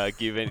you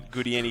give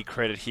Goody any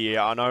credit here.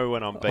 I know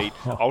when I'm beat.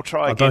 I'll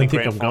try I again don't in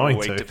think grand I'm final going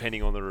week, to.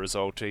 depending on the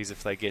result. Geez,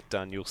 if they get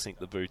done, you'll sink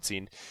the boots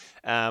in.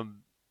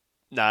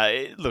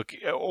 No, look,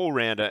 all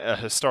round a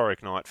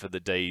historic night for the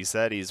D's.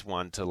 That is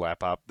one to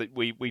lap up. But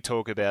we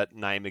talk about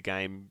Name a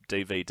Game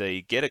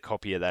DVD. Get a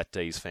copy of that,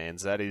 D's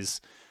fans. That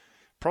is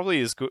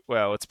probably as good.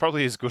 Well, it's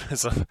probably as good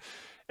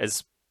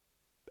as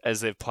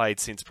as they've played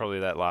since probably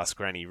that last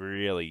granny,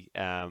 really,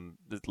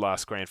 the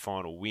last grand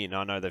final win.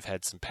 I know they've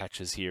had some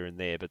patches here and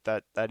there, but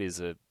that is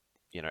a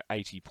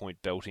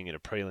 80-point belting in a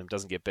prelim.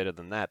 Doesn't get better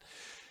than that.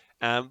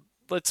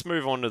 Let's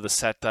move on to the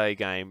Saturday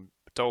game,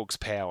 Dogs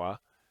Power.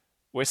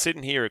 We're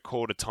sitting here at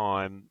quarter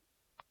time,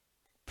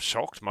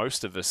 shocked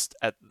most of us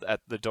at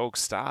the Dogs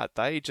start.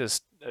 They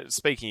just,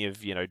 speaking of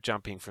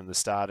jumping from the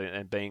start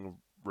and being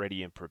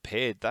ready and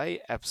prepared, they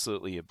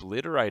absolutely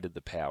obliterated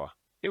the Power.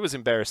 It was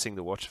embarrassing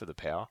to watch for the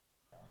Power.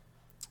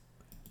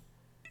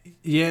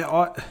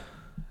 Yeah,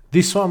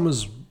 this one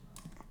was.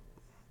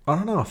 I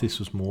don't know if this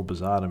was more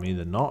bizarre to me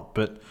than not,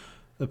 but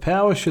the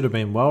Power should have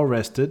been well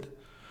rested,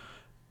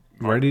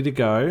 ready to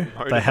go.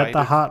 Motivated. They had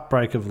the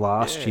heartbreak of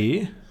last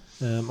year.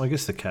 I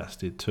guess the Cats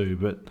did too,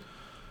 but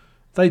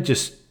they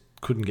just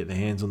couldn't get their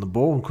hands on the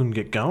ball and couldn't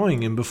get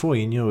going. And before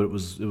you knew it,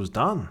 it was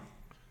done.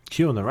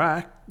 Cue in the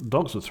rack,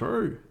 Dogs were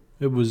through.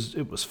 It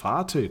was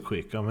far too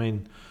quick. I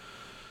mean,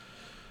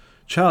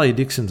 Charlie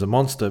Dixon's a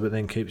monster, but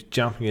then keeps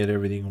jumping at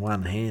everything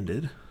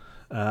one-handed.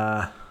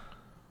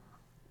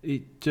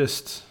 It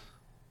just...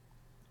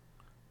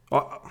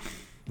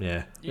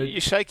 yeah.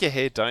 You shake your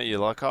head, don't you?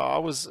 Like,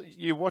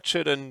 you watch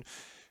it and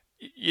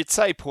you'd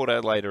say Port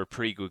Adelaide are a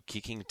pretty good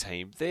kicking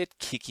team. Their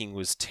kicking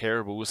was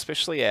terrible,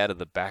 especially out of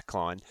the back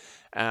line.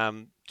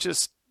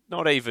 Just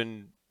not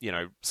even,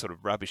 sort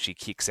of rubbishy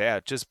kicks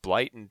out, just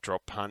blatant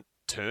drop punt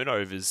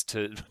turnovers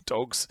to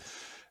Dogs,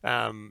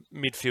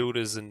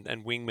 midfielders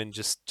and wingmen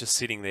just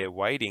sitting there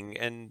waiting,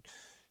 and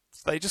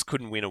they just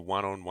couldn't win a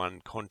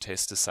one-on-one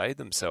contest to save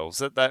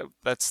themselves.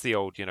 That's the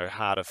old,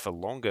 harder for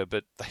longer,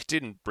 but they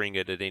didn't bring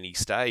it at any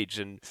stage.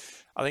 And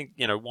I think,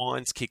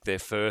 Wines kicked their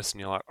first, and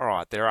you're like, all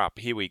right, they're up,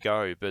 here we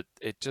go. But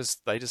they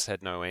just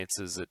had no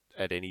answers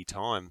at any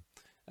time.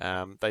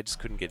 They just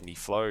couldn't get any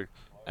flow.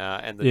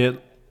 Yeah,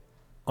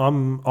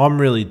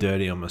 I'm really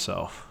dirty on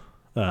myself.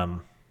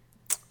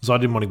 Because I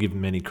didn't want to give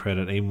them any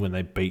credit, even when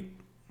they beat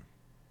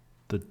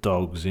the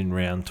Dogs in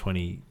round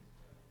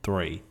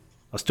 23.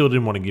 I still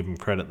didn't want to give them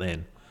credit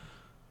then.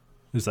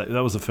 That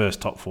was the first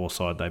top four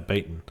side they'd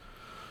beaten.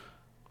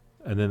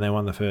 And then they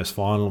won the first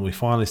final, and we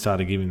finally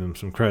started giving them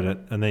some credit.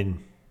 And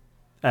then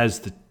as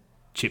the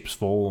chips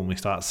fall and we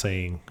start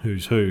seeing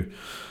who's who,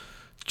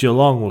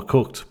 Geelong were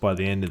cooked by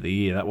the end of the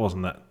year. That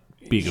wasn't that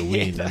big a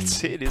win.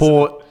 That's it,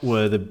 Port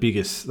were the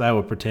biggest. They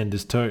were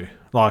pretenders too.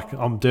 Like,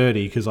 I'm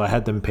dirty because I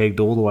had them pegged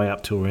all the way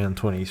up to around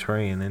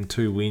 23, and then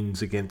 2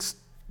 wins against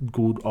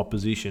good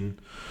opposition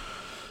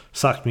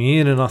sucked me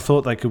in, and I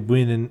thought they could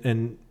win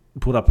and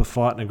put up a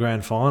fight in a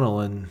grand final,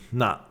 and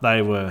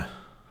they were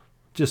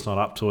just not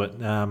up to it.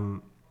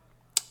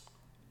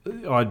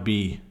 I'd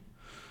be...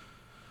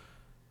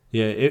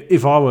 Yeah,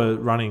 if I were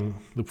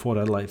running the Port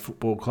Adelaide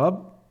Football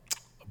Club,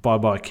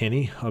 bye-bye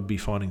Kenny, I'd be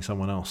finding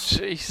someone else.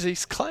 Jeez,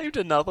 he's claimed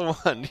another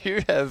one.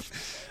 You have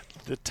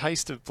the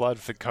taste of blood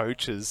for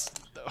coaches.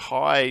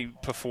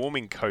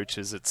 High-performing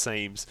coaches, it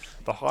seems.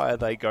 The higher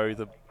they go,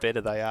 the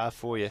better they are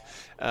for you.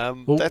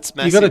 That's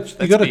massive.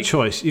 You got a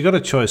choice. You got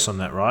a choice on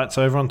that, right?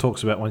 So everyone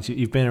talks about once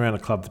you've been around a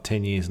club for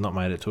 10 years and not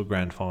made it to a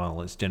grand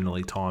final, it's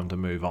generally time to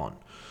move on.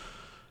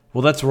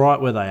 Well, that's right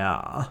where they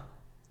are.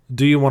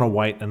 Do you want to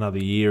wait another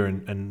year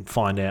and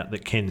find out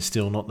that Ken's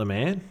still not the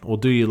man? Or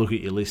do you look at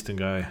your list and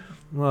go,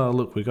 well,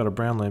 look, we've got a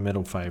Brownlow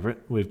medal favourite.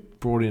 We've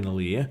brought in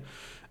Aaliyah.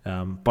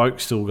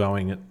 Boak's still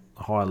going at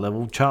a high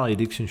level. Charlie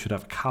Dixon should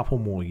have a couple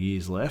more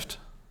years left.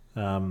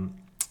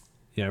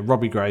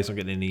 Robbie Gray's not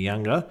getting any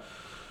younger.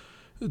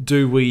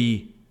 Do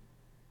we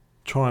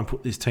try and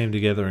put this team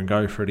together and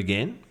go for it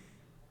again?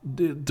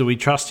 Do we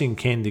trust in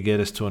Ken to get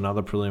us to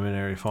another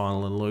preliminary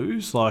final and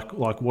lose? Like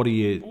what do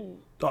you...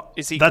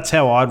 That's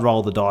how I'd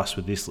roll the dice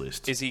with this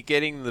list. Is he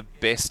getting the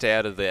best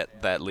out of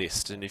that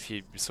list? And if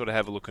you sort of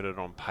have a look at it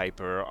on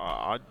paper,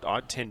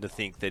 I tend to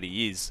think that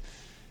he is.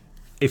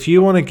 If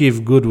you want to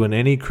give Goodwin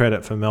any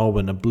credit for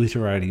Melbourne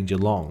obliterating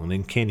Geelong,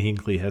 then Ken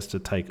Hinkley has to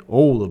take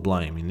all the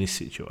blame in this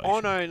situation. Oh,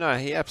 no,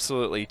 he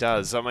absolutely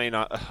does. I mean,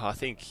 I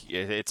think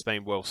it's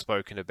been well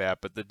spoken about,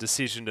 but the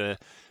decision to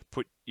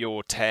put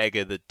your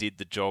tagger that did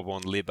the job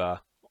on Libba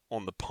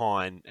on the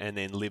pine, and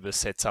then Libba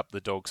sets up the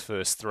Dogs'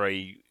 first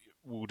 3,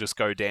 will just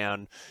go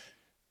down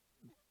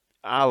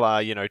a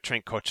la,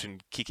 Trent Cotchin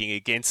kicking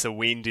against the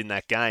wind in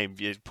that game.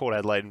 Port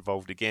Adelaide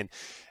involved again.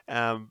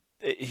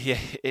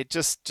 It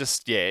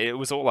it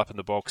was all up in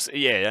the box.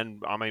 Yeah,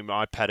 and I mean,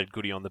 I patted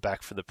Goody on the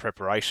back for the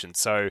preparation.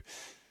 So,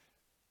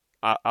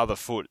 other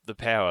foot, the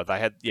Power, they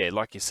had,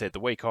 like you said, the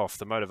week off,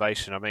 the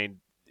motivation. I mean,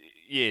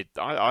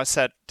 I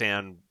sat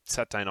down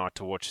Saturday night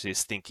to watch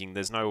this thinking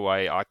there's no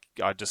way, I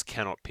just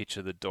cannot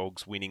picture the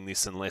Dogs winning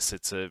this unless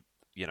it's a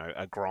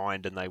a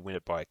grind and they win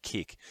it by a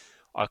kick.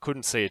 I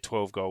couldn't see a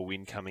 12-goal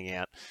win coming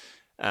out.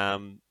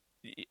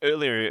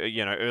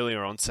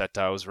 Earlier on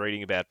Saturday, I was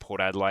reading about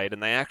Port Adelaide,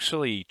 and they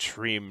actually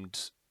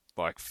trimmed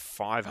like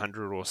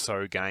 500 or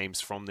so games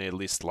from their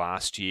list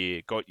last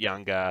year. Got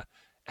younger,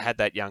 had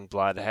that young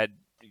blood, I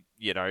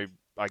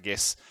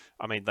guess.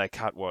 I mean, they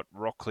cut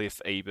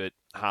Rockcliffe, Ebert,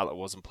 Hartlett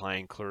wasn't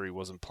playing, Cleary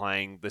wasn't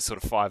playing. There's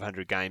sort of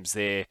 500 games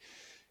there.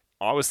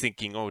 I was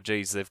thinking, oh,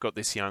 geez, they've got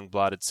this young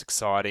blood. It's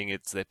exciting.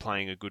 They're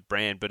playing a good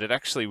brand. But it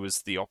actually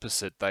was the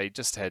opposite. They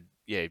just had,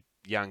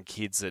 young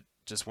kids that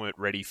just weren't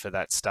ready for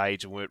that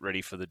stage and weren't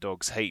ready for the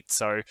Dogs' heat.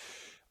 So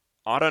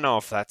I don't know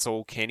if that's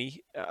all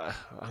Kenny.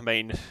 I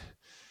mean,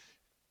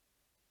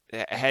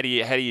 how do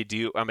you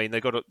deal? I mean,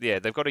 they've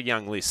got a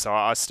young list, so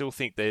I still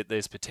think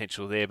there's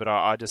potential there. But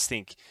I just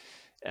think,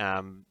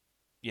 on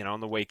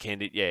the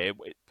weekend, a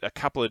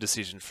couple of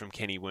decisions from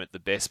Kenny weren't the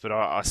best. But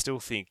I still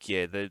think,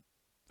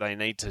 they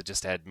need to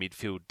just add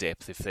midfield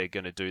depth if they're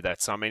going to do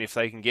that. So I mean, if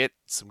they can get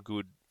some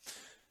good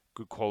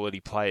quality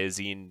players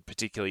in,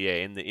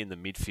 particularly in the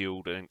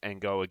midfield,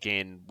 and go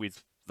again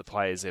with the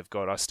players they've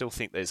got, I still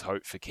think there's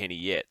hope for Kenny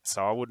yet.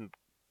 So I wouldn't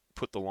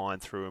put the line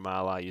through him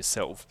a la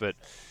yourself, but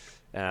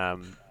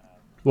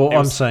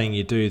I'm saying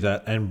you do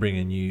that and bring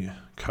a new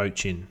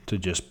coach in to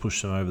just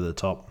push them over the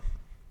top.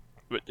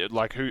 But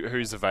like,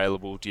 who's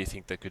available? Do you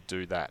think that could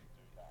do that?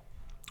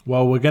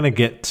 Well, we're going to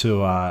get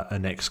to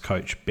an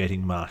ex-coach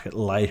betting market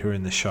later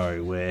in the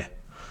show where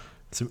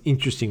some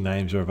interesting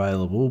names are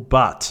available,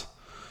 but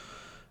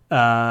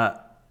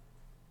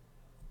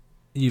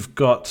you've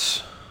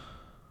got...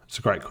 It's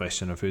a great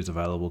question of who's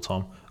available,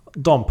 Tom.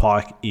 Don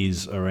Pike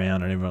is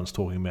around and everyone's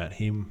talking about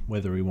him,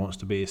 whether he wants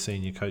to be a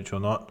senior coach or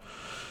not.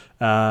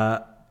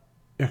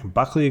 You reckon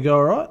Buckley will go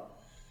all right?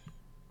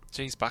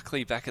 Geez,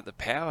 Buckley back at the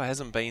Power,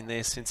 hasn't been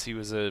there since he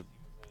was a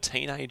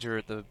teenager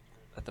at the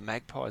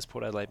Magpies,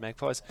 Port Adelaide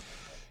Magpies.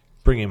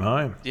 Bring him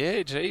home.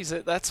 Yeah, geez,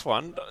 that's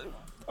one.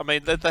 I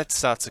mean, that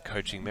starts a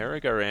coaching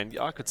merry-go-round.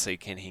 I could see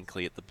Ken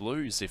Hinkley at the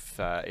Blues if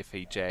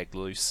he jagged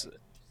loose.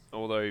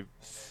 Although,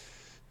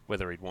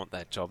 whether he'd want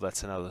that job,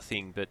 that's another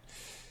thing. But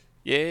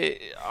yeah,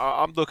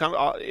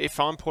 if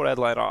I'm Port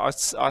Adelaide,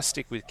 I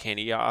stick with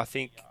Kenny. I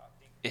think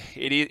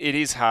it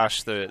is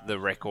harsh, the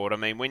record. I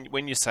mean,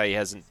 when you say he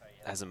hasn't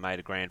made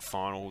a grand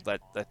final,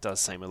 that does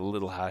seem a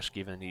little harsh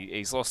given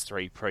he's lost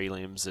 3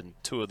 prelims and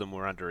 2 of them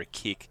were under a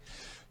kick.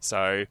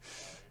 So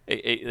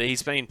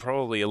he's been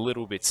probably a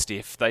little bit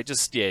stiff. They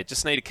just need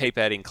to keep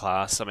adding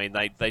class. I mean,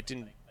 they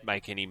didn't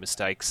make any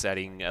mistakes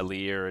adding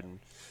Aliir, and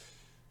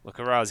look,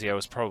 Orazio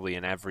was probably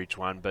an average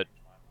one, but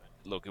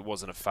look, it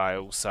wasn't a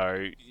fail.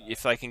 So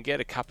if they can get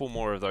a couple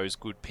more of those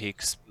good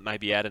picks,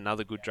 maybe add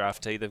another good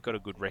draftee, they've got a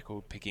good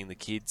record picking the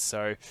kids.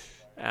 So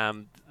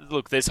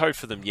look, there's hope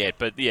for them yet,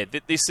 but yeah,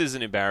 this is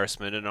an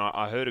embarrassment, and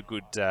I heard a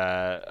good,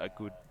 I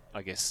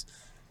guess,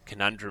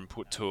 conundrum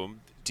put to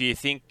them. Do you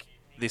think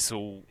this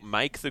will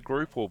make the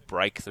group or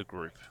break the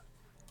group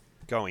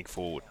going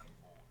forward?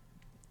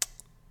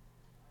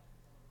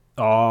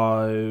 We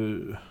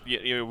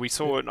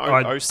saw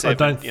in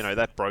 07,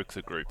 that broke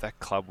the group. That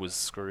club was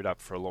screwed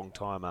up for a long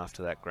time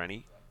after that,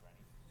 Granny.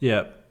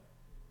 Yeah,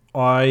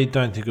 I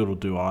don't think it'll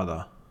do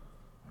either.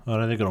 I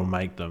don't think it'll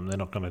make them. They're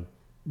not going to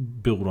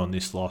build on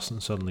this loss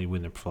and suddenly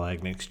win the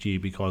flag next year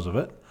because of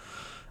it.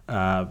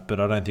 But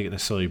I don't think it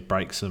necessarily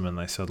breaks them and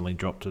they suddenly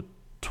drop to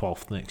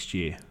 12th next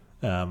year.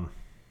 I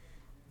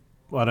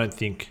don't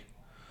think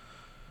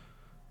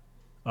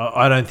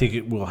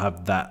it will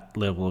have that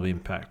level of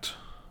impact.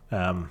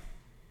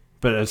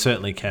 But it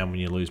certainly can when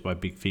you lose by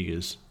big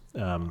figures.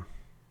 The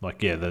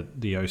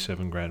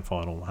 07 grand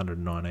final,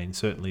 119,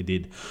 certainly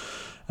did.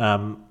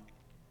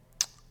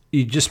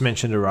 You just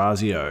mentioned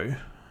Orazio.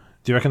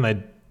 Do you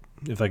reckon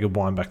if they could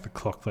wind back the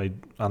clock, they'd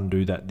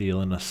undo that deal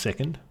in a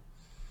second?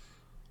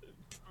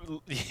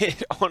 Yeah,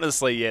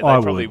 honestly, yeah, they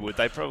probably would.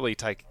 They'd probably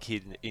take a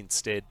kid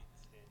instead.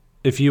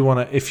 If you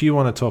want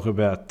to talk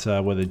about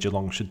whether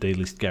Geelong should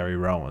delist Gary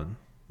Rowan,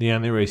 the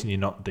only reason you're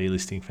not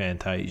delisting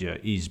Fantasia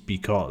is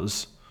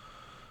because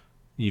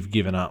you've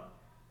given up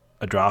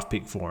a draft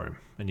pick for him,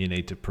 and you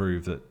need to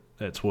prove that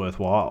it's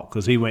worthwhile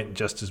because he went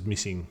just as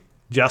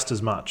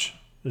much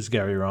as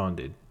Gary Rowan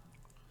did.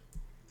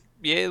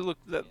 Yeah, look,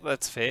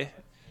 that's fair.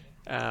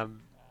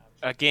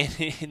 Again,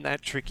 in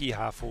that tricky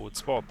half-forward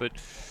spot, but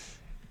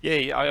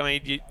yeah, I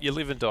mean, you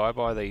live and die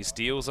by these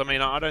deals. I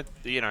mean, I don't,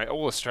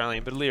 all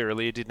Australian, but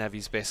Aliir didn't have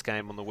his best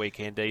game on the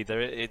weekend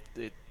either. It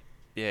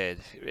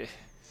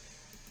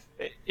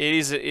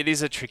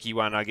is a tricky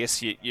one. I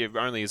guess you're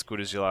only as good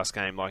as your last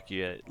game, like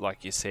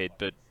you said.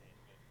 But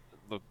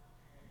look,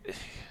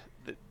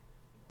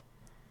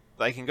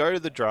 they can go to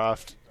the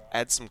draft,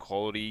 add some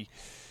quality.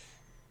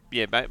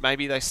 Yeah,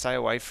 maybe they stay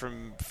away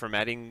from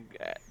adding,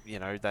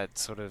 that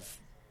sort of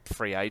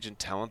free agent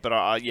talent. But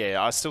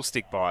I still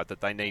stick by it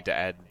that they need to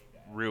add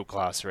real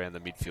class around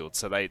the midfield.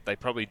 So they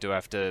probably do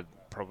have to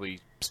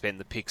spend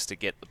the picks to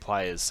get the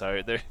players.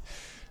 So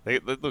they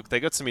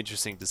got some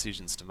interesting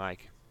decisions to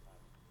make.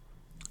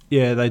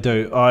 Yeah, they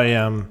do. I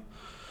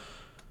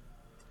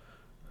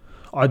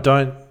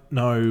don't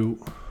know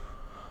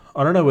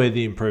I don't know where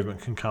the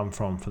improvement can come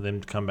from for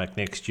them to come back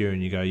next year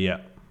and you go, yeah,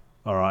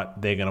 all right,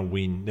 they're going to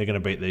win. They're going to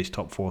beat these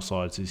top 4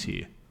 sides this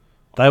year.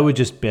 They were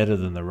just better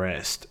than the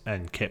rest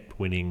and kept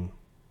winning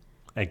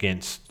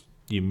against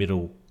your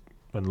middle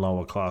and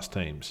lower class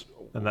teams.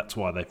 And that's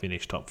why they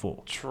finished top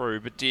 4. True,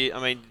 but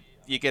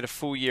you get a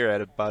full year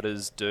out of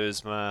Butters,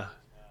 Dersma,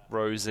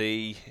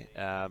 Rosie,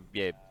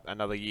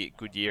 another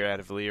good year out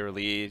of Lear.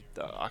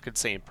 I could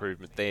see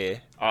improvement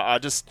there.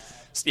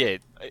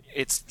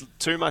 It's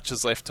too much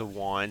is left to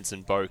Wines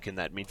and Boak in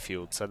that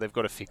midfield, so they've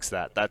got to fix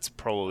that. That's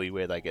probably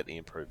where they get the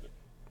improvement.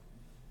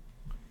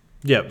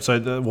 Yeah,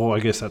 so I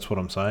guess that's what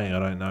I'm saying. I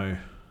don't know,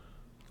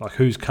 like,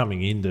 who's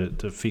coming in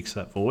to fix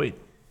that void.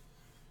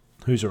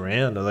 Who's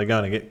around? Are they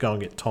going to go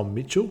and get Tom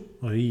Mitchell?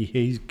 Well,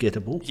 he's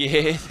gettable.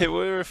 Yeah, there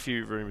were a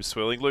few rumours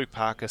swirling. Luke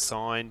Parker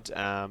signed.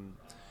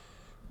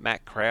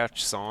 Matt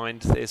Crouch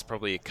signed. There's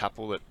probably a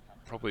couple that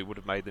probably would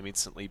have made them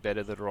instantly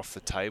better that are off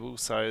the table.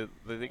 So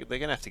they're going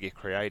to have to get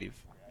creative.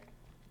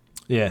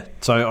 Yeah,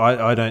 so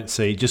I don't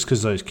see, just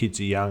because those kids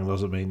are young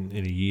doesn't mean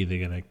in a year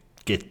they're going to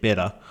get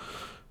better.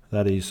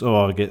 That is, I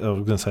was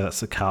going to say that's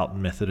the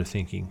Carlton method of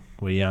thinking.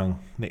 We're young.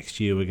 Next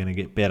year we're going to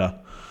get better.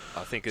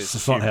 I think there's it's a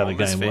few not how the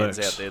Bombers game fans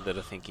works out there that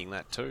are thinking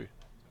that too.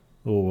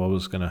 Oh, I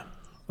was gonna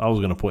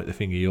point the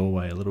finger your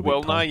way a little bit.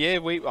 Well, Tom. no, yeah,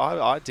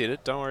 I did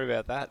it. Don't worry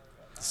about that.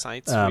 The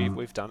Saints,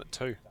 we've done it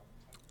too.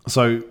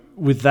 So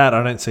with that,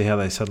 I don't see how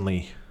they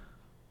suddenly.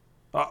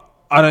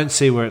 I don't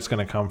see where it's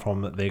going to come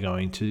from that they're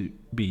going to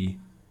be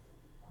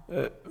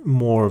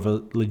more of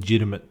a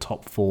legitimate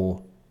top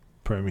 4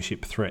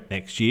 premiership threat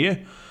next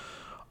year.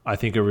 I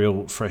think a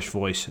real fresh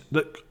voice.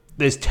 Look,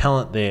 there's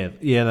talent there.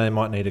 Yeah, they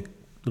might need a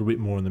little bit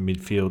more in the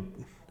midfield,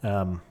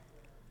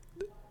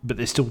 but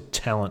there's still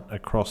talent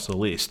across the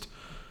list.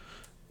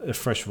 A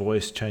fresh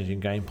voice, changing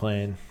game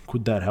plan,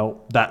 could that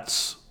help?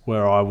 That's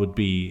where I would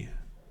be,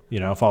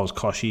 if I was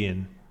Koshy,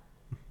 and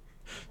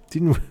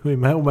we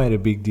made a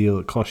big deal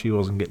that Koshy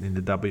wasn't getting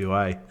into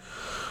WA.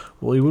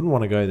 Well, he wouldn't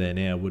want to go there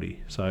now, would he?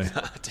 So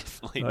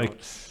definitely not.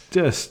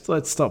 Just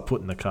let's stop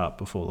putting the cart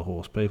before the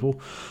horse, people.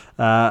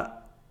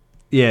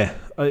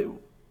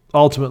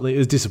 Ultimately, it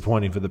was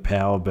disappointing for the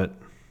Power, but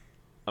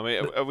I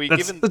mean, are we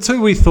that's given? That's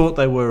who we thought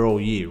they were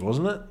all year,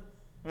 wasn't it?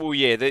 Well,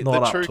 yeah, the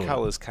true to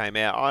colours came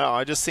out.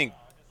 I just think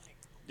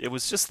it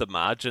was just the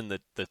margin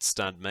that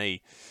stunned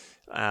me.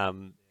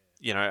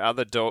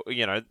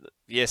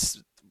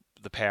 Yes,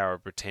 the Power are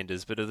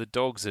pretenders, but are the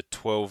Dogs a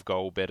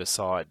 12-goal better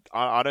side?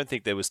 I don't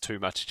think there was too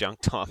much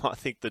junk time. I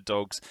think the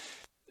Dogs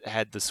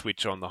had the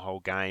switch on the whole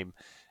game.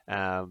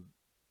 The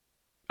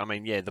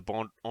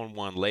Bond on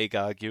one leg,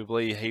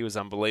 arguably, he was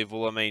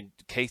unbelievable. I mean,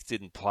 Keith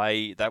didn't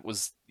play. That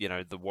was,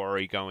 the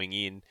worry going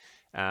in.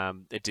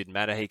 It didn't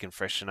matter. He can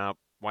freshen up.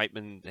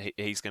 Waitman,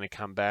 he's going to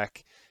come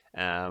back.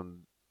 Josh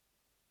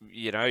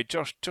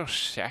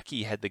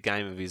Shackey had the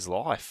game of his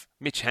life.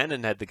 Mitch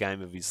Hannon had the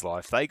game of his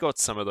life. They got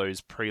some of those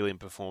prelim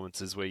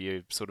performances where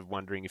you're sort of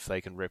wondering if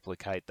they can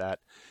replicate that.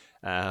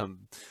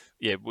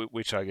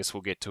 Which I guess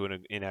we'll get to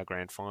in our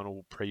grand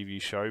final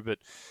preview show. But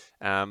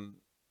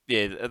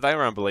they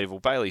were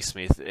unbelievable. Bailey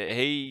Smith,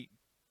 he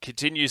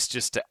continues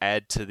just to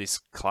add to this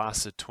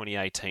class of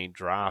 2018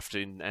 draft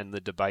and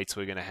the debates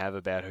we're going to have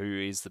about who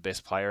is the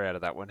best player out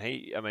of that one.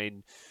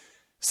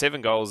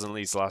 7 goals in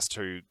these last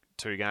two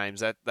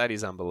games, that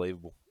is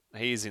unbelievable.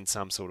 He is in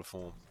some sort of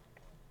form.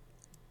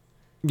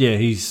 Yeah,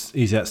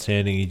 he's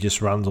outstanding. He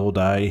just runs all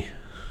day.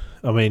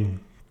 I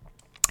mean,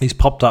 he's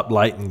popped up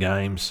late in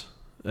games,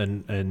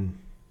 and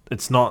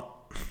it's not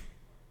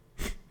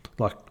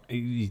like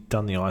he's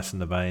done the ice in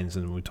the veins,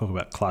 and we talk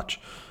about clutch.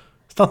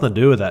 It's nothing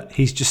to do with that.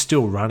 He's just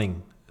still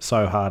running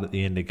so hard at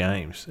the end of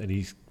games,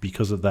 and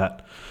because of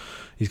that,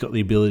 he's got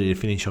the ability to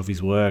finish off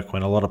his work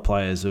when a lot of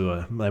players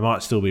they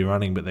might still be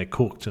running, but they're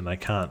cooked and they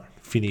can't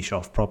finish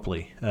off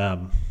properly.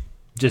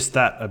 Just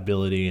that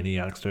ability in a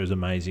youngster is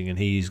amazing, and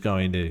he's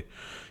going to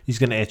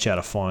etch out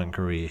a fine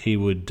career. He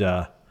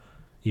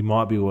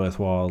might be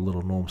worthwhile a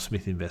little Norm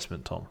Smith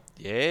investment, Tom.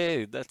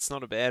 Yeah, that's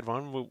not a bad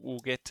one. We'll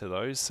get to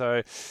those.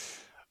 So,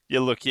 yeah,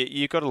 look,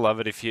 you got to love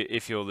it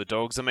if you're the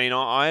Dogs. I mean,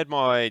 I had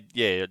my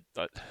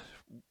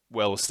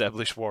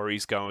well-established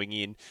worries going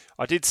in.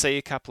 I did see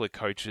a couple of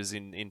coaches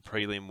in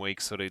prelim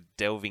week sort of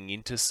delving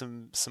into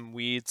some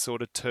weird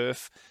sort of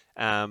turf.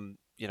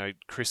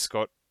 Chris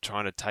Scott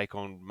trying to take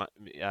on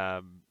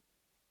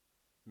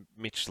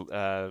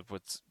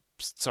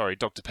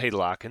Dr. Peter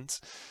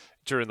Larkins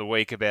during the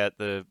week about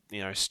the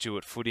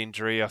Stewart foot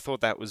injury. I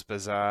thought that was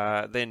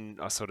bizarre. Then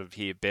I sort of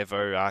hear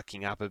Bevo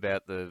arcing up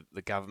about the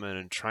government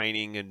and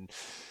training. And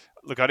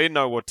look, I didn't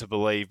know what to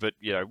believe, but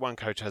one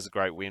coach has a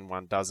great win,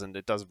 one doesn't.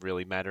 It doesn't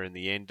really matter in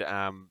the end.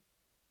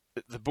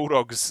 The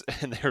Bulldogs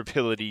and their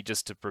ability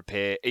just to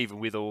prepare, even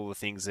with all the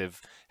things they've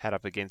had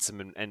up against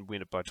them and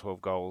win it by 12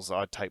 goals,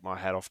 I'd take my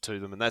hat off to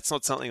them. And that's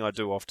not something I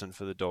do often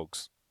for the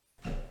Dogs.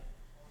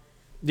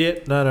 Yeah,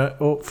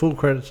 no. Full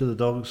credit to the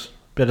Dogs.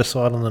 Better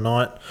side on the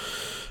night.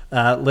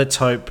 Let's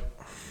hope.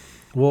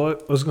 Well,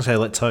 I was going to say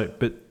let's hope,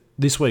 but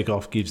this week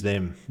off gives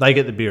them, they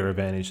get the bigger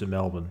advantage than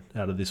Melbourne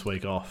out of this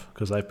week off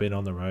because they've been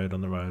on the road,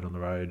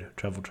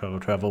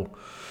 travel.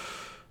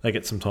 They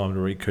get some time to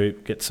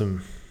recoup, get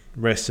some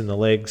rest in the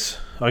legs.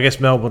 I guess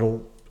Melbourne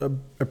will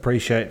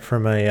appreciate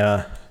from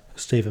a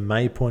Stephen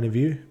May point of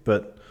view,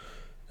 but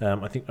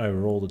I think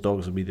overall the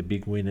Dogs will be the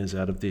big winners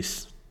out of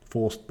this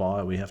forced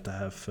bye we have to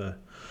have for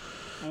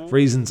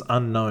reasons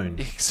unknown.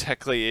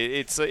 Exactly.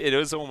 It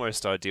was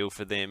almost ideal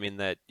for them in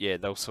that,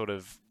 they'll sort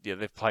of,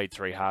 they've played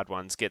 3 hard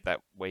ones, get that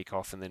week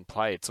off and then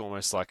play. It's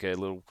almost like a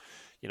little,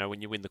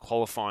 when you win the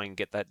qualifying,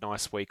 get that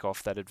nice week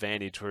off, that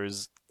advantage,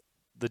 whereas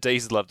the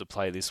D's love to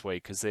play this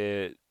week because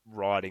they're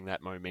riding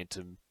that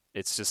momentum.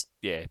 It's just,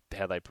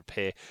 how they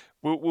prepare.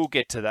 We'll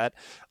get to that.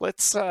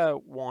 Let's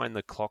wind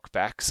the clock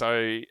back.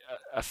 So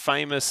a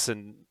famous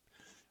and,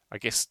 I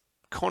guess,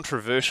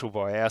 controversial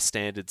by our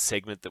standards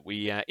segment that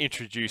we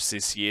introduced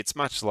this year. It's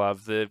much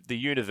loved, the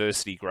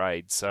university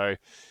grade. So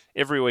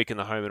every week in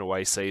the home and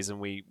away season,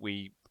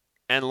 we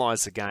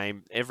analysed the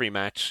game, every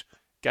match,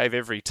 gave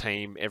every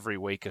team every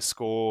week a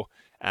score.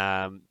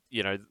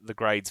 The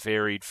grades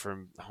varied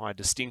from high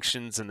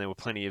distinctions, and there were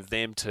plenty of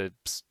them, to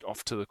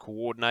off to the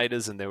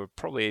coordinators, and there were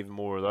probably even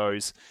more of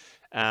those.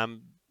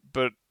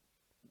 But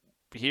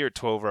here at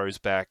 12 Rows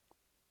Back,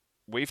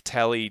 we've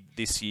tallied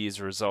this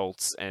year's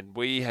results, and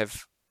we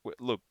have...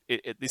 Look,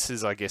 this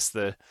is, I guess,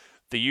 the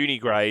uni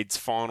grades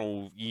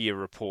final year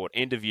report,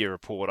 end of year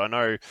report. I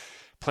know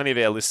plenty of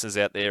our listeners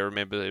out there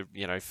remember,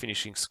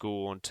 finishing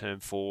school on term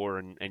 4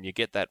 and you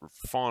get that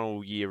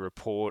final year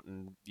report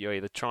and you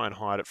either try and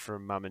hide it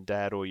from mum and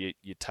dad or you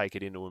take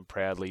it into them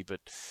proudly.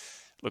 But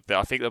look,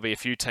 I think there'll be a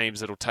few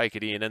teams that'll take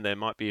it in and there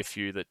might be a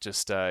few that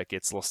just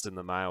gets lost in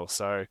the mail.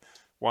 So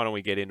why don't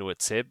we get into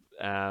it, Seb?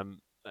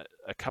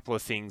 A couple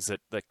of things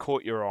that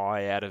caught your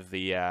eye out of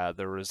the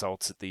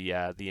results at the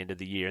end of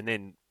the year, and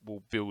then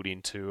we'll build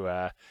into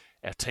our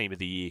team of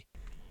the year.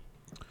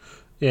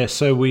 Yeah,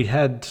 so we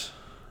had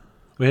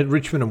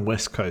Richmond and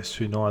West Coast,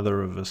 who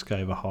neither of us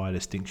gave a high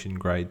distinction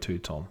grade to,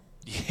 Tom.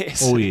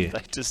 Yes, all year.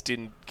 They just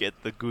didn't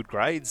get the good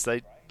grades.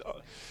 They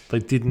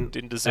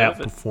didn't deserve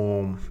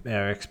outperform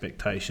our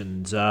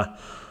expectations.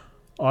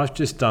 I've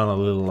just done a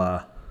little.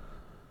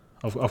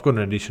 I've got an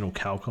additional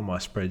calc on my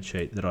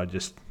spreadsheet that I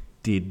just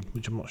did,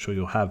 which I'm not sure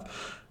you'll have,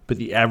 but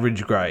the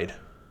average grade.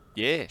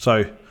 Yeah.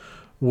 So,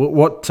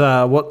 what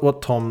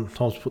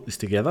Tom's put this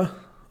together?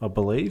 I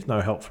believe no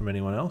help from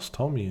anyone else.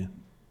 Tom, you.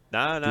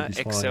 No,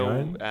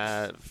 Excel.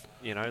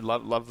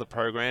 Love the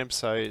program,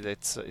 so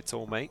it's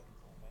all me.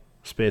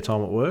 Spare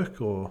time at work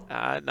or?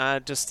 No,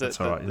 just that's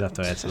all right. You have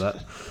to answer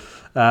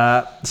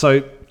that.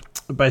 So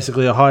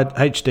basically, a high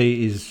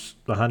HD is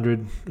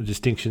 100, a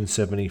distinction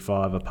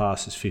 75, a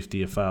pass is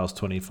 50, a fail's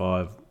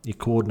 25. Your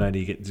coordinator,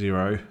 you get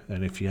 0,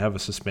 and if you have a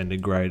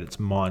suspended grade, it's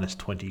minus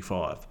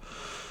 25.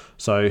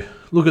 So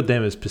look at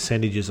them as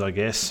percentages, I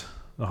guess.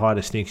 A high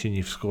distinction,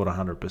 you've scored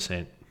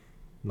 100%.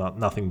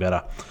 Nothing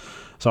better.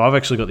 So I've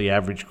actually got the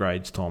average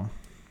grades, Tom.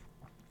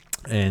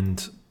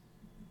 And,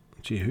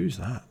 gee, who's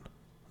that?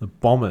 The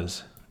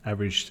Bombers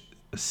averaged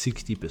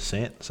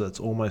 60%, so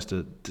that's almost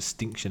a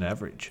distinction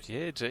average.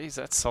 Yeah, geez,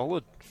 that's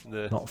solid.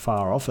 Not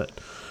far off it.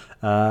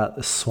 The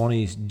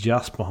Swannies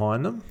just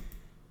behind them.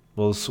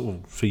 Well,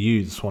 for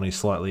you, the Swannies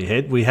slightly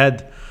ahead.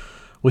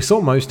 We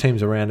saw most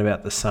teams around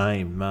about the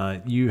same.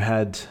 You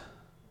had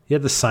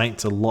the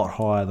Saints a lot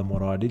higher than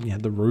what I did. And you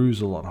had the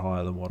Roos a lot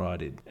higher than what I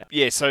did.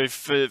 Yeah, so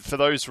for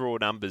those raw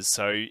numbers,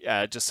 so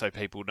just so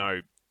people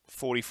know,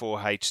 44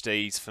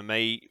 HDs for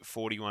me,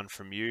 41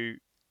 from you,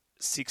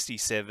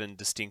 67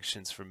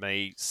 distinctions from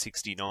me,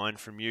 69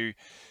 from you,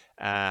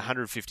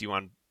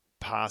 151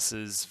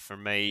 passes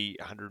from me,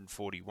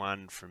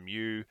 141 from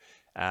you.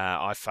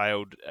 I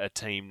failed a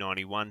team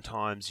 91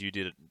 times. You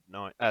did it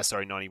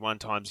 91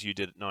 times. You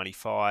did it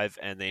 95,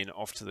 and then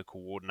off to the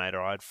coordinator.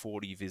 I had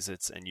 40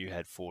 visits, and you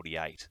had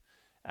 48.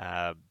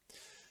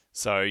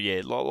 So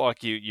yeah,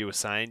 like you were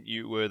saying,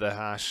 you were the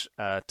harsh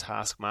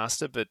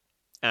taskmaster. But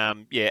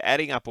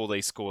adding up all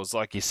these scores,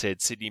 like you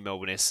said, Sydney,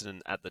 Melbourne,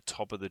 Essendon at the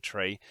top of the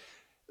tree.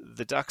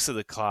 The Ducks of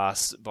the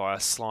class, by a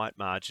slight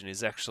margin,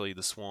 is actually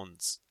the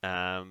Swans.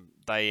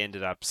 They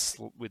ended up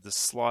with a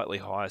slightly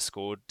higher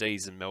score.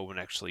 D's and Melbourne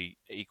actually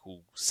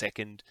equal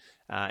second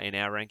in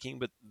our ranking,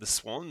 but the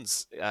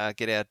Swans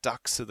get our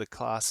Ducks of the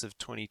class of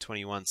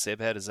 2021.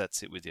 Seb, how does that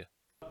sit with you?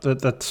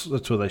 That's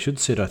where they should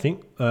sit, I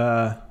think.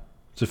 To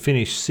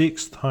finish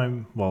sixth,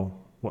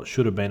 what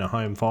should have been a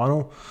home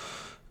final.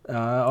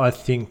 I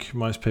think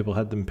most people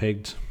had them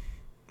pegged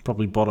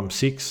probably bottom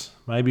 6,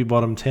 maybe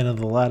bottom 10 of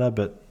the ladder,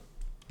 but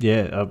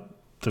yeah,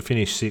 to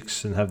finish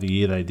 6th and have the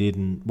year they did,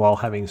 and while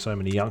having so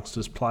many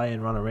youngsters play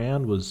and run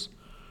around was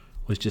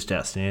just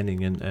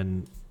outstanding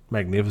and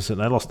magnificent.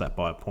 They lost that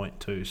by a point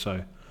too,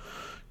 so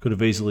could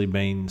have easily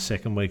been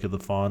second week of the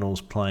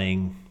finals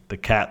playing the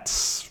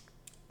Cats.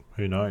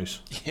 Who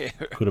knows? Yeah,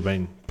 could have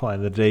been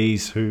playing the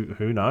D's. Who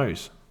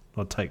knows?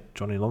 I'd take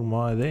Johnny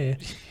Longmire there.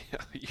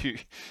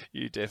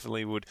 You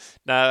definitely would.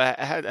 No,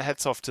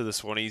 hats off to the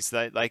Swannies.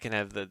 They can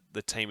have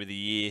the team of the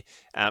year.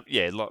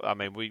 I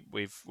mean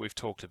we've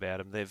talked about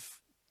them.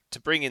 to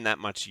bring in that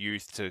much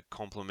youth to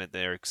complement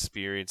their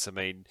experience, I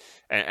mean,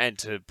 and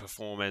to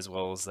perform as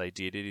well as they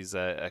did, it is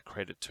a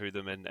credit to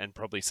them, and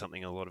probably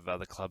something a lot of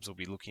other clubs will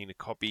be looking to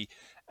copy.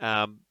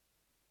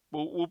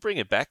 We'll bring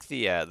it back,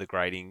 the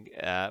grading.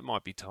 It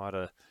might be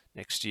tighter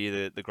next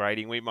year, the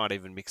grading. We might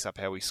even mix up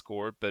how we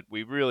score it, but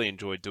we really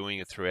enjoyed doing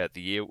it throughout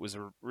the year. It was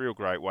a real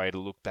great way to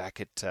look back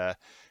at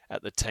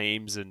the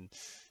teams and,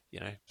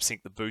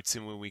 sink the boots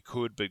in when we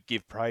could, but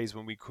give praise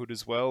when we could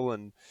as well.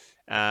 And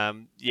so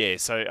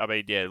I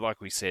mean, like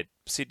we said,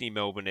 Sydney,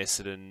 Melbourne,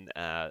 Essendon,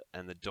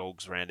 and the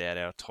Dogs round out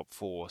our top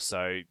four.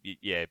 So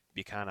you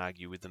can't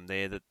argue with them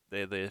there that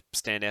they're the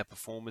standout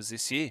performers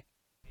this year.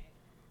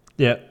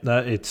 Yeah,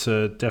 it's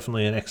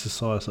definitely an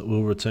exercise that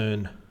will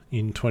return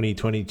in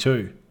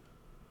 2022.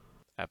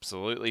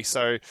 Absolutely.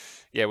 So,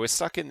 we're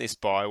stuck in this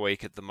bye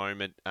week at the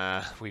moment.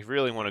 We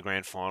really want a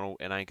grand final.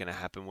 It ain't going to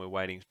happen. We're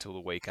waiting until the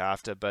week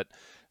after. But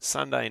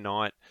Sunday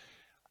night,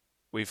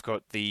 we've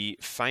got the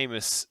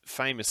famous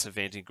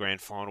event in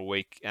grand final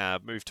week,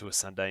 moved to a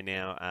Sunday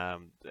now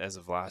as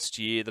of last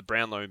year, the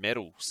Brownlow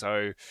Medal.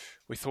 So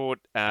we thought,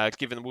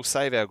 given we'll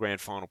save our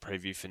grand final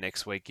preview for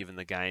next week, given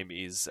the game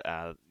is,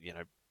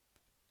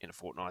 in a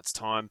fortnight's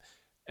time,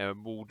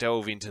 we'll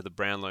delve into the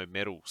Brownlow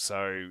Medal.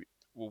 So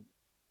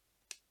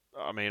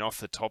off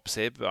the top,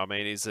 Seb,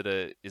 is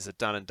it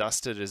done and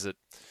dusted? Is it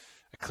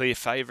a clear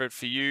favourite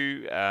for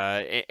you?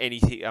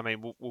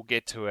 Anything? We'll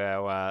get to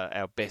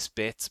our best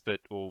bets,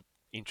 or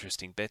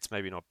interesting bets,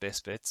 maybe not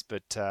best bets,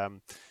 but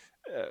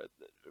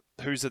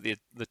who's at the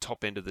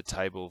top end of the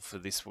table for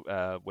this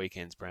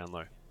weekend's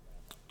Brownlow?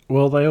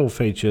 Well, they all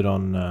featured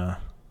on the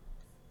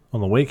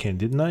weekend,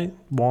 didn't they?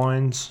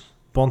 Wines,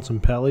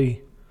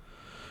 Bontempelli.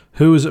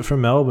 Who is it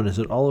from Melbourne? Is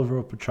it Oliver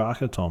or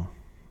Petrarca, Tom?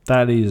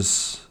 That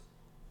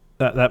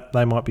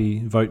they might be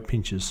vote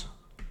pinchers.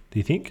 Do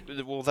you think?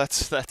 Well,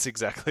 that's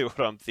exactly what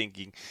I'm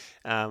thinking.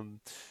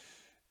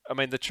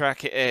 The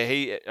track.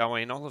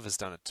 Oliver's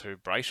done it too.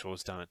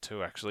 Brayshaw's done it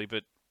too, actually.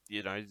 But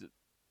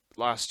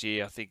last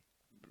year I think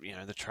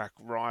the track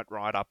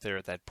right up there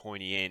at that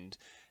pointy end.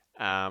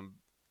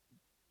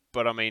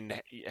 But how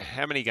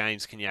many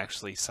games can you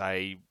actually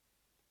say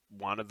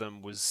one of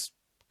them was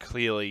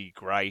clearly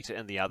great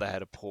and the other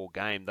had a poor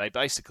game? They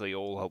basically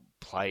all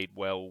played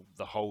well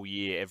the whole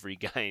year, every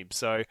game.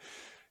 So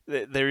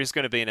there is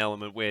going to be an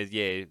element where,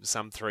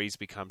 some threes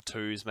become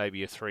twos,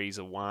 maybe a three's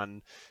a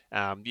one.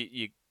 I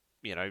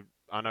know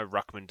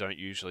Ruckman don't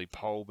usually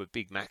poll, but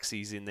Big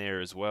Maxi's in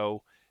there as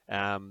well.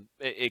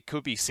 It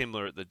could be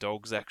similar at the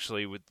Dogs,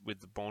 actually, with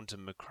the Bont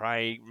and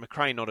McRae.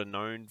 McRae not a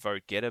known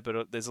vote getter,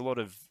 but there's a lot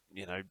of,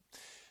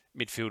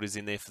 midfielders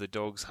in there for the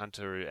Dogs,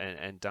 Hunter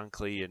and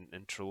Dunkley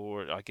and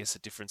Treloar, I guess,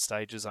 at different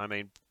stages.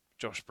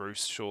 Josh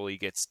Bruce surely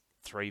gets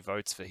 3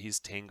 votes for his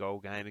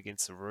 10-goal game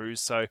against the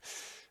Roos. So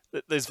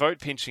there's vote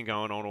pinching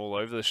going on all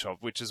over the shop,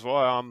 which is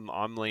why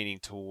I'm leaning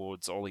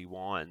towards Ollie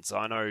Wines.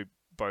 I know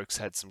Boak's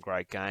had some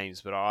great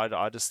games, but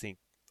I just think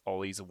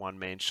Ollie's a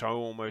one-man show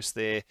almost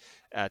there,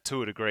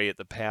 to a degree at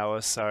the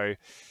Power. So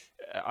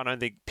I don't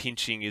think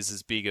pinching is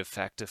as big a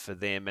factor for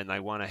them, and they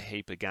won a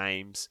heap of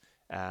games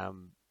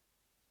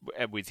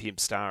with him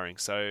starring.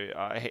 So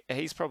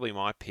he's probably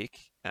my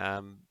pick.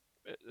 To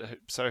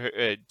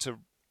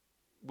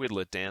whittle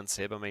it down,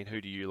 Seb, who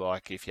do you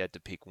like if you had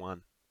to pick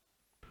one?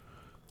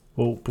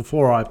 Well,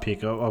 before I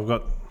pick, I've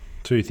got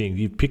 2 things.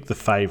 You pick the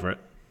favourite.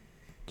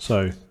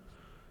 So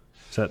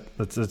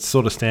that's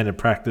sort of standard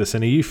practice.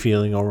 And are you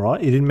feeling all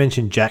right? You didn't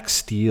mention Jack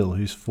Steele,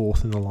 who's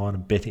 4th in the line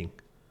of betting.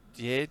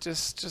 Yeah,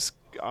 just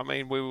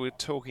we were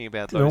talking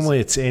about those. Normally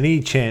it's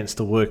any chance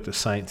to work the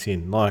Saints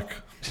in. I'll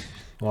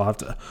have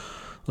to...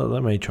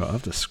 Let me try. I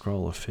have to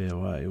scroll a fair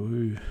way.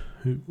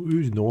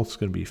 Who's North's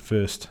going to be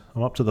first?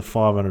 I'm up to the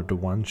 500 to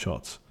 1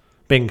 shots.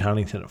 Ben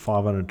Cunnington at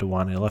 500 to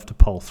 1. He'll have to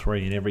poll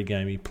 3 in every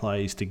game he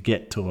plays to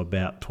get to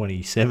about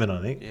 27,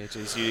 I think. Yeah,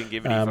 geez, you didn't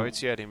give any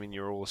votes. You had him in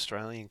your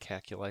All-Australian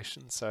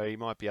calculation, so he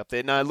might be up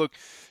there. No, look,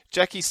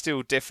 Jackie's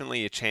still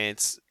definitely a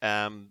chance.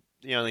 The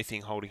only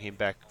thing holding him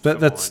back.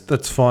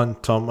 That's fine,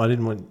 Tom. I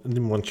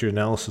didn't want your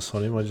analysis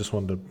on him. I just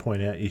wanted to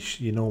point out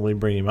you normally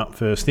bring him up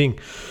first thing.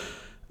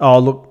 Oh,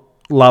 look.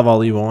 Love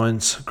Ollie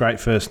Wines, great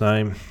first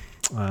name.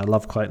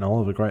 Love Clayton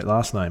Oliver, great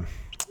last name.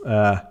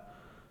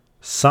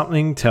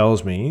 Something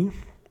tells me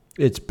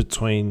it's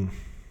between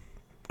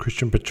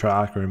Christian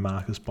Petrarca and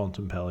Marcus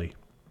Bontempelli.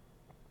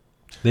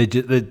 They're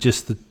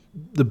just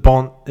the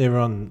Bont.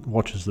 Everyone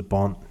watches the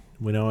Bont.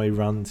 We know he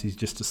runs. He's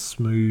just a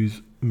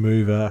smooth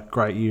mover,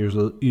 great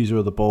user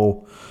of the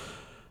ball.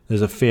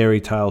 There's a fairy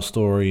tale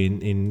story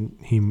in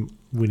him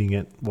winning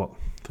it.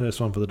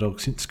 First one for the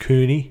Dogs since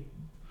Cooney.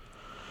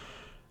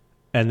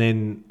 And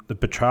then the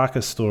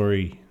Petrarca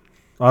story,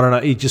 I don't know,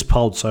 he just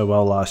polled so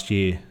well last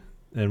year,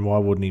 and why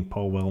wouldn't he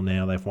poll well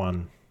now? They've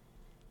won,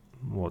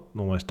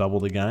 almost double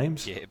the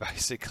games? Yeah,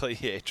 basically,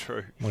 yeah,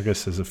 true. I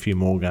guess there's a few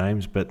more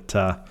games, but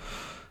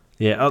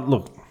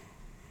look,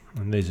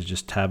 and these are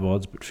just tab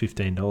odds, but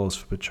 $15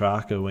 for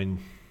Petrarca when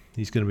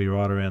he's going to be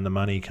right around the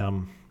money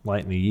come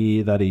late in the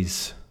year. That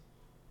is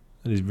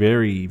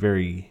very,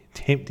 very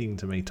tempting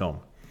to me,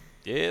 Tom.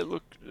 Yeah,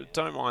 look,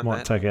 Don't mind Might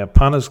that. take our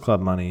punters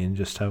club money and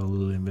just have a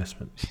little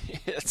investment.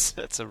 Yeah,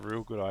 that's a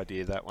real good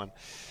idea, that one.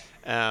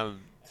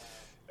 Um,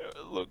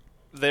 Look,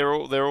 they're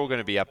all going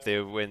to be up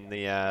there when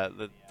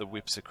the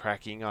whips are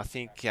cracking. I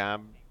think.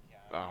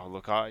 Oh,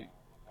 look,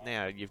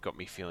 now you've got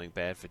me feeling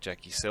bad for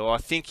Jackie Searle. I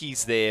think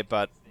he's there,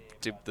 but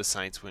did the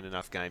Saints win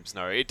enough games?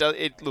 No. It does.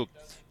 It look,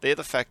 they're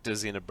the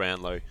factors in a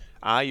Brownlow.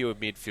 Are you a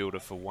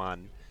midfielder for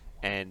one?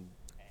 And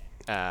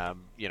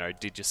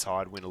did your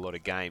side win a lot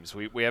of games?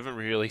 We haven't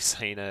really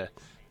seen Well,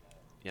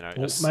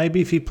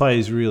 maybe if he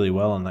plays really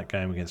well in that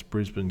game against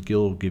Brisbane,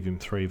 Gill will give him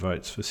 3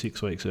 votes for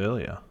 6 weeks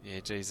earlier. Yeah,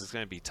 geez, it's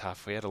going to be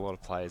tough. We had a lot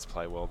of players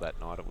play well that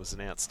night. It was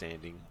an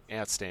outstanding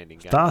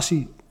game.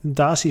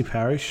 Darcy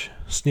Parish,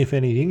 sniff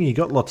anything? He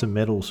got lots of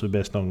medals for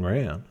best on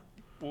ground.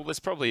 Well, there's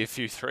probably a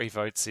few 3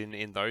 votes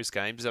in those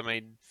games. I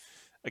mean,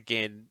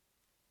 again,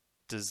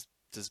 does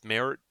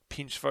Merritt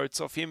pinch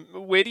votes off him?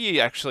 Where do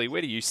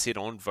you sit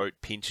on vote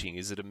pinching?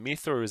 Is it a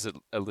myth or is it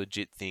a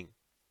legit thing?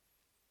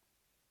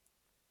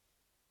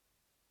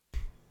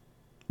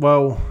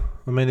 Well,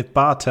 I mean, if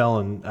Bartel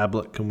and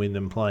Ablett can win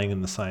them playing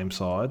in the same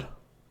side.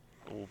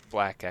 Or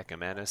Black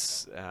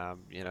Ackermanis,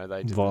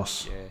 they did.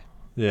 Voss. Yeah.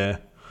 Yeah.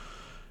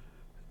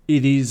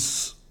 It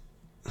is...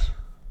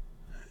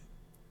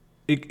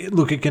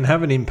 Look, it can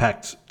have an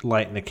impact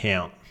late in the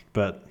count,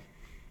 but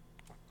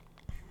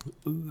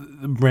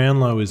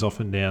Brownlow is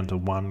often down to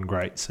one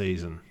great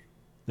season.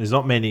 There's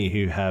not many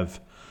who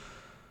have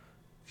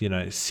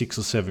 6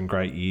 or 7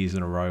 great years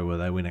in a row where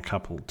they win a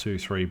couple, 2,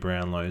 3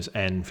 Brownlows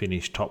and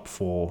finish top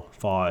 4,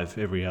 5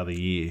 every other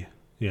year.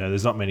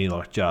 There's not many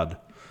like Judd.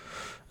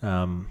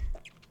 Who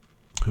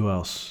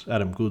else?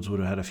 Adam Goods would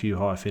have had a few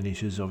high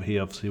finishes. He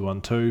obviously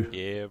won 2.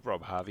 Yeah,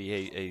 Rob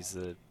Harvey. He's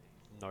the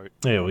note.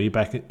 Yeah, well, you're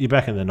back in the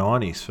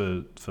 90s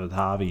for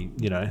Harvey.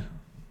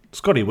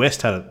 Scotty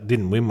West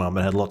didn't win one,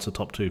 but had lots of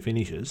top 2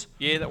 finishes.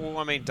 Yeah,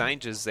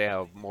 Danger's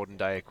our modern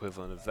day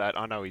equivalent of that.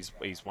 I know he's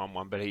won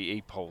one, but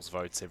he polls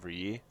votes every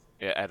year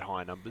at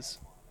high numbers.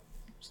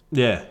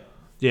 Yeah.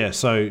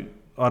 So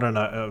I don't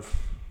know.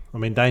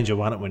 Danger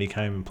won it when he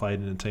came and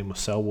played in a team with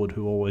Selwood,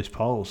 who always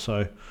polls.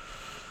 So,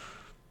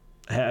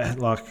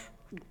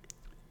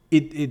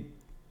 it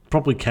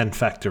probably can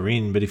factor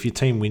in. But if your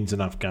team wins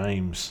enough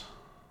games,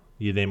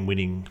 you're then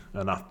winning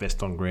enough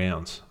best on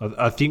grounds.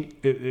 I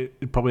think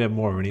it'd probably have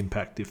more of an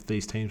impact if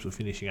these teams were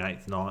finishing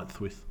 8th, 9th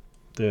with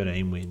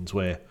 13 wins,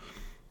 where,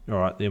 all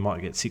right, they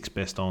might get 6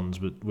 best ons,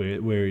 but where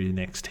are your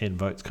next 10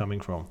 votes coming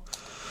from?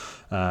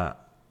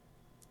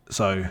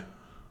 So,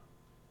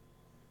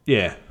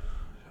 yeah,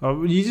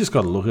 you just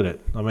got to look at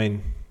it. I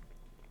mean,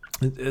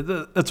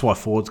 that's why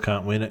forwards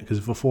can't win it, because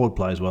if a forward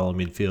plays well, a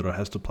midfielder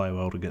has to play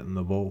well to get them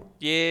the ball.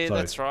 Yeah, so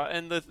that's right.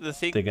 And the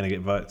thing, they're going to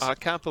get votes. I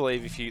can't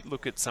believe if you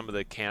look at some of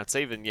the counts,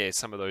 even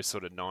some of those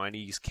sort of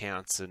 90s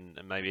counts and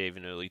maybe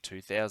even early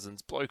 2000s,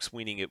 blokes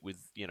winning it with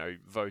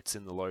votes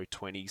in the low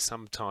 20s,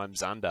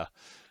 sometimes under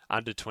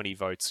 20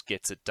 votes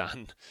gets it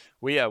done.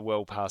 We are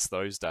well past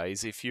those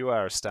days. If you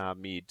are a star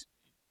mid,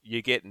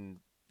 you're getting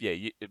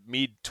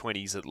mid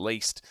 20s at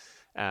least,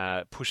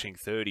 pushing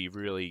 30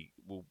 really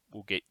will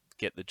get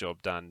the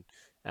job done.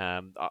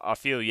 I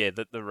feel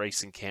that the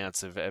recent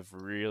counts have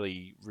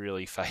really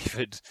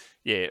favoured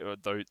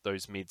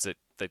those mids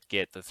that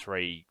get the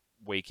 3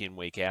 week in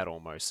week out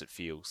almost, it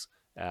feels.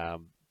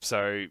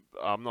 So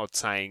I'm not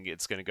saying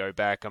it's going to go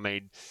back. I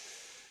mean,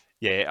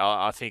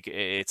 I think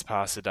it's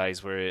past the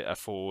days where a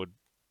forward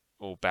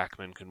or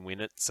backman can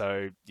win it.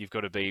 So you've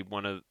got to be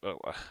one of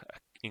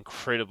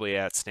incredibly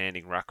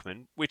outstanding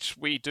ruckman, which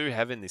we do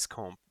have in this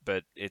comp,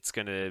 but it's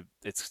a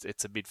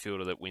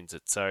midfielder that wins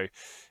it. So,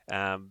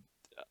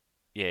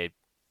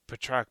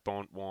 Petrarch,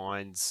 Bont,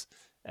 Wines.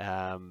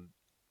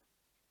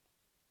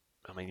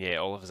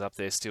 Oliver's up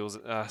there. Steele's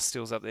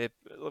up there.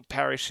 Look,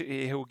 Parrish,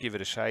 he'll give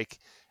it a shake.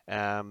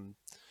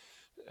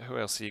 Who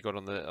else have you got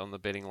on the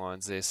betting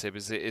lines there, Seb?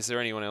 Is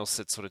there anyone else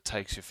that sort of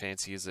takes your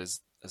fancy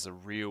as a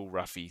real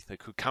roughie that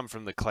could come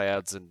from the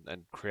clouds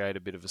and create a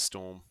bit of a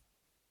storm?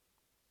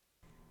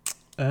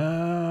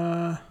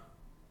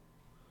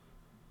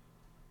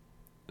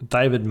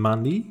 David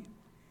Mundy.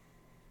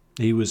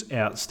 He was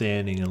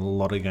outstanding in a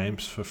lot of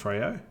games for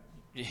Freo.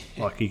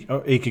 Yeah.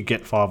 He could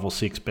get 5 or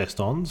 6 best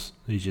ons.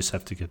 You just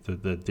have to get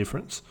the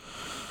difference.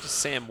 Just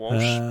Sam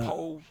Walsh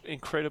polled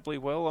incredibly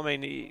well. I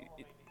mean,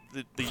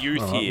 the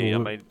youth here.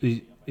 Well,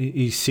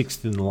 he's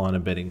 6th in the line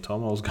of betting,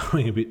 Tom. I was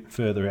going a bit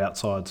further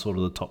outside, sort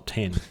of the top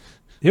 10.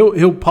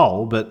 He'll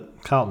poll,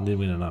 but Carlton didn't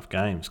win enough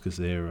games because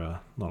they're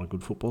not a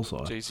good football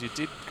side. Jeez, you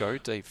did go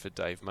deep for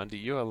Dave Mundy.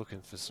 You are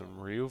looking for some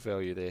real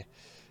value there.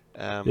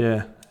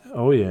 Yeah.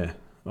 Oh yeah.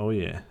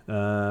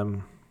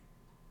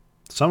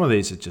 Some of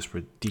these are just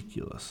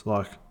ridiculous.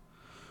 Like,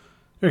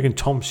 you reckon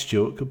Tom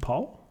Stewart could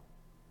poll?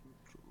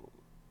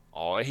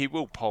 Oh, he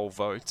will poll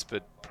votes,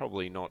 but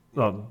probably not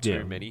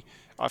too many.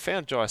 I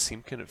found Jai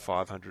Simpkin at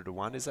 500 to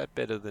 1. Is that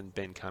better than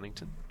Ben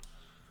Cunnington?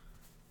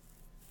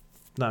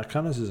 No,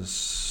 Cunners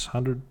is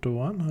 100 to 1,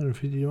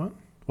 150 to 1.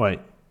 Wait.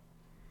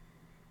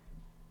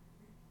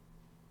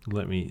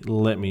 Let me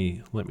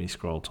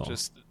scroll, Tom.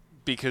 Just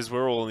because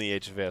we're all on the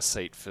edge of our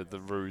seat for the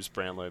Roos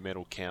Brownlow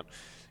medal count,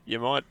 you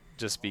might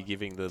just be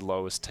giving the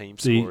lowest team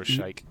score a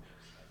shake.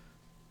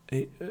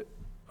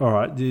 All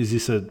right, is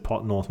this a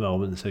Pot North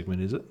Melbourne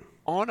segment, is it?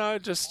 Oh no,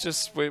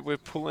 just we're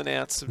pulling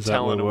out some Is that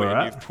talent. where we're And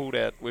at? you've pulled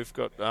out. We've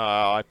got.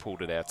 I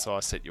pulled it out, so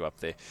I set you up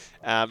there.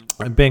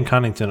 And Ben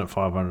Cunnington at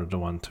 500 to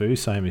 1-2,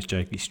 same as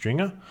Jakey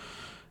Stringer.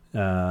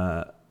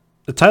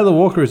 Taylor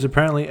Walker is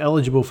apparently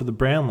eligible for the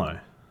Brownlow.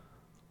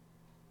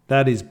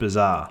 That is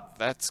bizarre.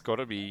 That's got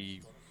to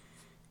be.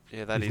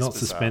 Yeah, that He's is not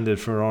bizarre.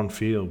 suspended for on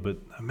field, but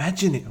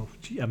imagine it.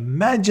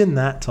 Imagine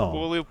that, Tom.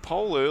 Well, he'll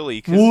poll early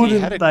because he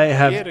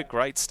had a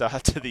great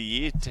start to the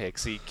year,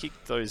 Tex. He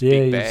kicked those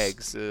big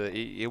bags.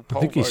 He'll poll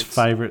I think votes. he's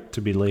favourite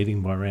to be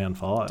leading by round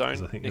 5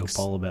 because I think he'll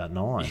poll about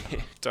 9.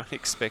 Yeah, don't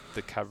expect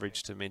the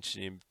coverage to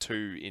mention him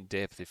too in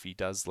depth if he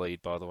does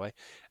lead, by the way.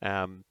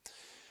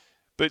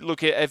 But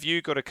look, have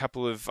you got a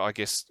couple of, I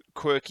guess,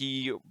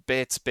 quirky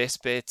bets,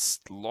 best bets,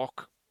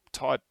 lock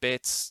type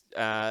bets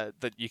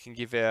that you can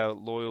give our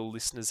loyal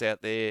listeners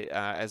out there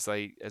as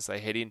they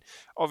head in?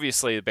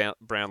 Obviously,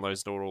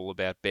 Brownlow's not all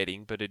about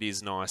betting, but it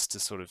is nice to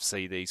sort of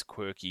see these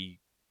quirky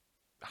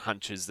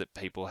hunches that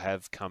people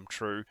have come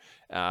true.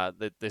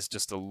 That there's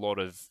just a lot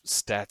of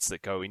stats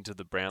that go into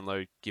the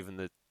Brownlow, given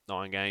the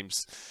 9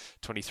 games,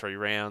 23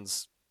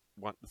 rounds,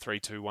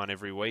 3, 2, 1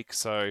 every week.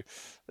 So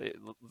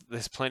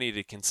there's plenty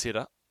to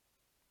consider.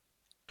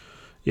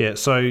 Yeah,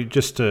 so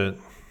just to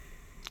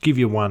give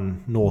you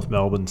one North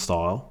Melbourne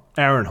style,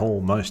 Aaron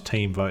Hall, most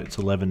team votes,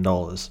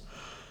 $11.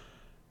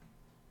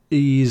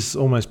 He's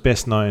almost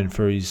best known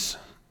for his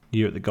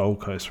year at the Gold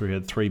Coast where he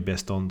had 3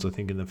 best ons, I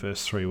think, in the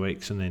first 3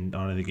 weeks, and then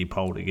I don't think he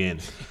polled again.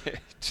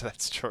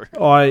 That's true.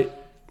 I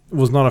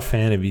was not a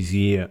fan of his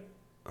year.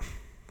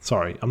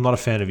 Sorry, I'm not a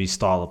fan of his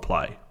style of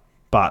play,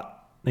 but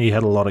he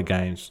had a lot of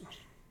games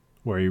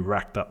where he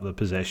racked up the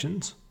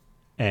possessions,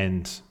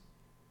 and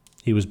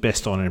he was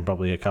best on in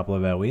probably a couple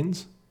of our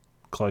wins,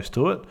 close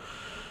to it.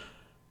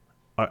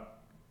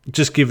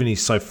 Just given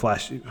he's so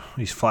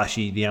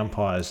flashy, the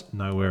umpires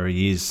know where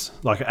he is.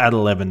 Like at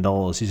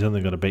 $11, he's only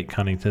got to beat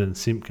Cunnington and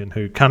Simpkin,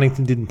 who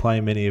Cunnington didn't play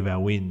many of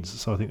our wins,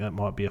 so I think that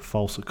might be a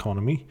false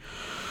economy.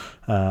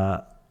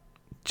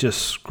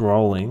 Just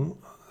scrolling,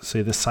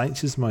 see the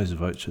Saints is most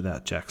votes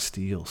without Jack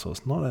Steele, so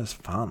it's not as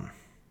fun.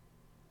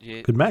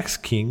 Yeah. Could Max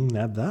King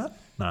nab that?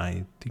 No,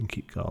 he didn't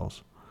kick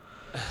goals.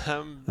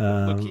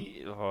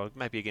 Look,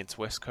 maybe against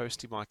West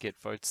Coast he might get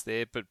votes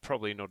there, but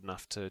probably not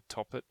enough to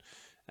top it.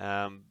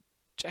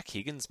 Jack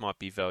Higgins might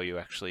be value,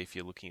 actually, if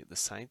you're looking at the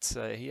Saints.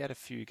 He had a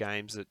few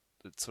games that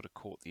sort of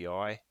caught the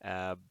eye.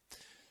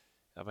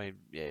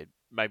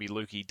 Maybe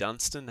Lukey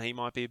Dunstan, he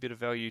might be a bit of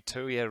value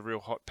too. He had a real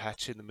hot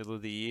patch in the middle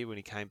of the year when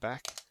he came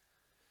back.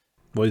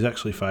 Well, he's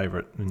actually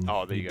favourite.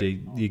 Oh, there you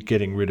go. You're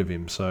getting rid of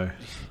him, so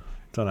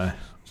don't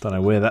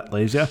know where that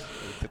leaves you.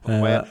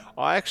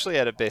 I actually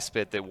had a best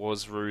bet that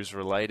was Roos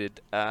related.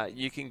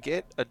 You can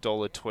get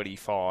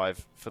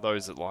 $1.25 for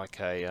those that like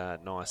a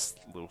nice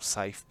little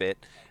safe bet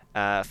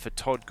for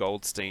Todd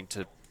Goldstein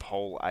to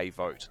poll a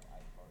vote,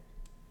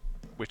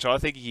 which I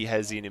think he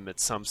has in him at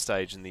some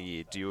stage in the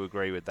year. Do you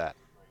agree with that?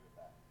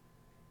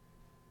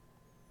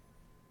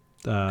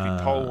 Did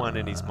he poll one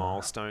in his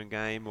milestone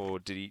game, or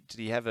did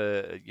he have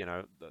a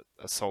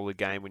solid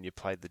game when you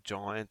played the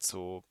Giants,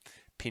 or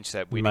pinch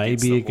that win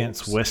maybe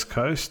against Hawks? West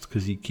Coast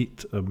because he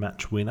kicked a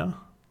match winner?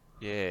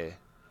 Yeah.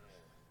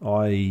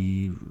 I'd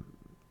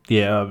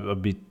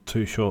be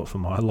too short for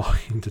my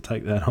liking to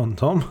take that on,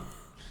 Tom.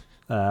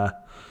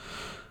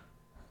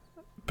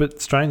 But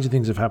stranger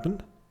things have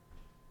happened.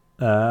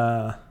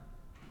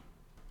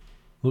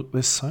 Look,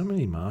 there's so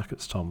many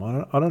markets, Tom.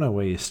 I don't know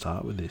where you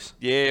start with this.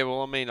 Yeah,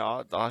 well, I mean,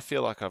 I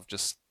feel like I've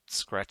just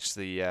scratched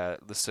the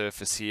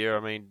surface here. I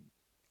mean,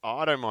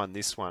 I don't mind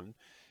this one.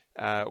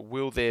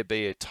 Will there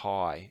be a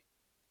tie?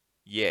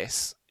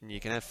 Yes, and you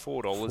can have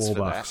 $4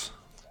 for that,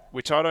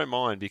 which I don't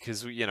mind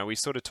because we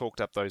sort of talked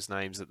up those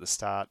names at the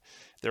start.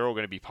 They're all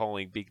going to be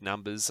polling big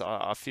numbers.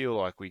 I feel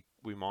like we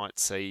might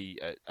see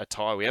a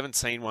tie. We haven't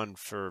seen one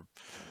for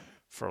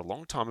a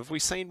long time. Have we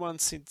seen one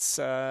since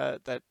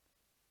that?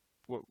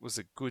 What was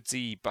it?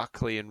 Goodsey,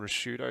 Buckley, and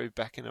Rashudo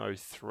back in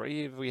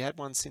 2003. Have we had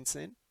one since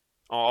then?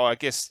 Oh, I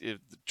guess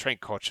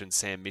Trent Koch and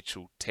Sam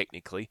Mitchell,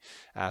 technically,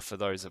 for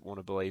those that want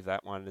to believe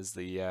that one is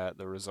the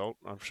result.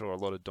 I'm sure a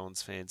lot of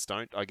Dons fans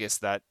don't. I guess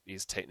that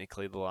is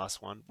technically the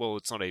last one. Well,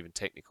 it's not even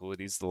technical.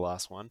 It is the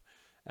last one.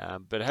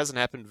 But it hasn't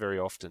happened very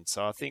often.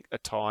 So I think a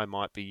tie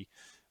might be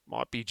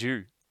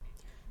due.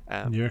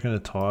 You reckon a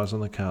tie's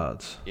on the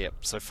cards? Yep.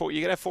 So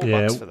you're going to have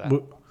 $4 for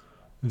that.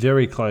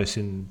 Very close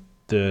in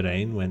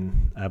 13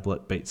 when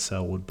Ablett beat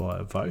Selwood by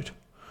a vote.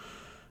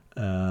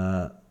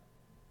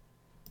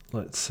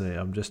 Let's see.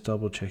 I'm just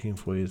double checking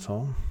for you,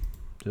 Tom.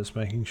 Just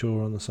making sure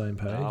we're on the same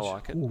page. I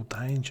like it. Oh,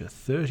 danger.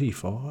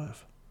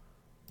 35.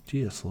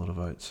 Gee, that's a lot of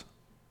votes.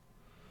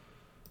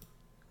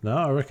 No,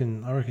 I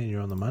reckon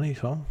you're on the money,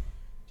 Tom.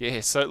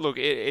 Yeah, so look,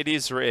 it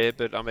is rare,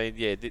 but I mean,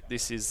 yeah,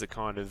 this is the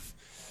kind of,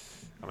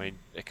 I mean,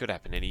 it could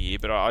happen any year,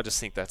 but I just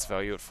think that's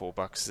value at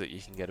 $4 that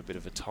you can get a bit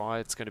of a tie.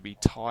 It's going to be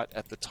tight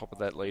at the top of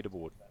that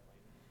leaderboard.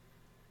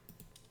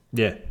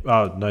 Yeah,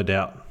 oh, no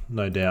doubt.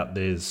 No doubt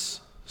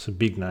there's some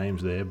big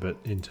names there, but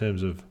in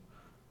terms of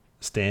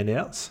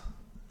standouts,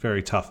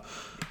 very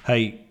tough.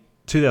 Hey,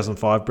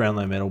 2005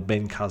 Brownlow medal,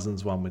 Ben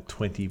Cousins won with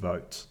 20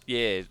 votes.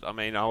 Yeah, I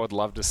mean, I would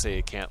love to see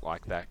a count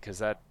like that because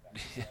that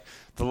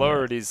the Yeah.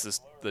 lower it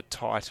is, the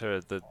tighter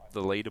the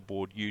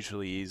leaderboard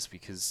usually is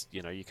because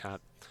you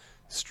can't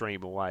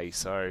stream away.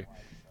 So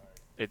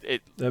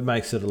it That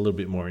makes it a little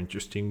bit more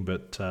interesting,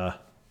 but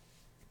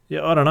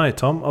yeah, I don't know,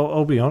 Tom.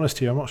 I'll be honest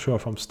here. I'm not sure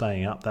if I'm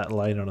staying up that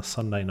late on a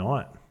Sunday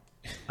night,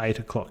 8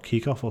 o'clock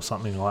kickoff or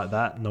something like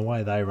that, and the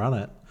way they run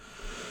it.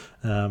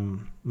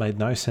 Made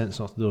no sense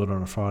not to do it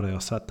on a Friday or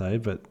Saturday,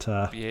 but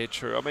yeah,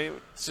 true. I mean,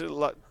 to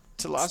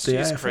last the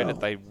year's AFL. credit,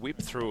 they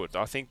whipped through it.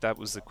 I think that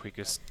was the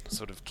quickest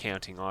sort of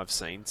counting I've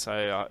seen.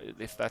 So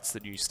if that's the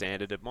new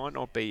standard, it might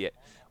not be.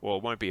 Well,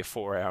 it won't be a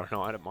 4-hour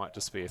night. It might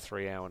just be a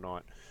 3-hour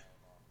night.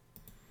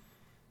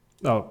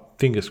 Oh,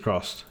 fingers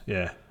crossed.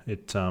 Yeah, I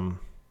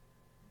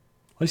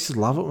used to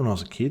love it when I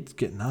was a kid,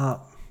 getting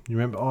up. You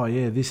remember? Oh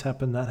yeah, this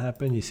happened, that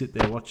happened. You sit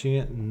there watching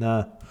it, and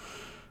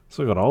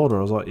so I got older.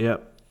 I was like,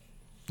 yep,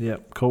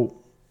 cool.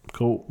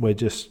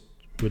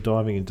 We're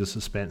diving into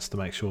suspense to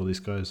make sure this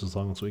goes as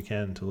long as we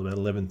can until about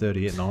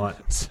 11:30 at night.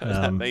 So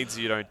that means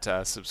you don't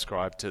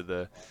subscribe to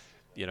the,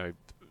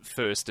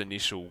 first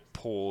initial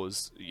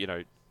pause.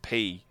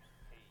 P.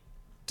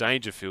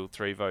 Dangerfield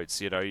 3 votes.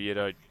 You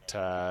don't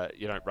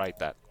rate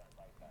that.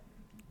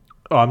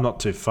 Oh, I'm not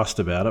too fussed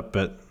about it,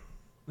 but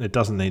it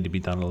doesn't need to be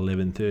done at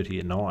 11:30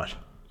 at night.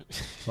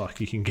 Like,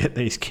 you can get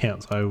these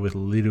counts over with a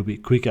little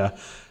bit quicker,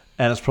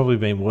 and it's probably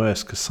been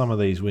worse because some of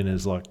these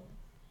winners like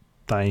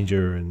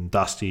Danger and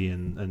Dusty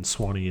and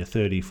Swanee are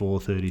 34,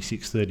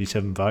 36,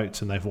 37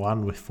 votes, and they've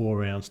won with 4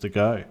 rounds to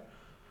go.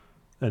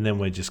 And then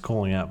we're just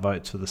calling out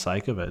votes for the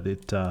sake of it.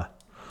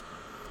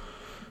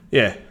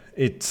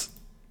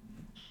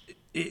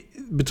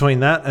 Between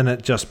that and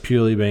it just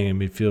purely being a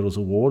midfielders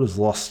award has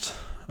lost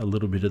a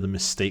little bit of the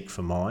mystique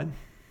for mine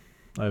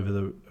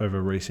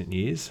over recent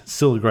years. It's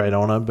still a great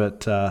honour,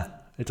 but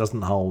it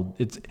doesn't hold.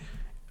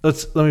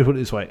 Let me put it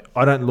this way.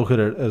 I don't look at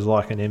it as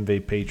like an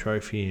MVP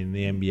trophy in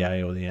the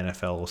NBA or the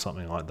NFL or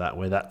something like that,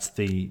 where that's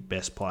the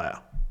best player.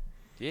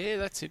 Yeah,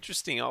 that's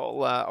interesting.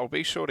 I'll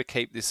be sure to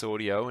keep this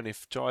audio, and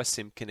if Jai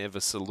Simpkin ever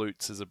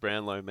salutes as a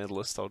Brownlow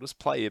medalist, I'll just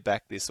play you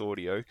back this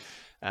audio,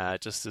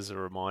 just as a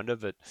reminder.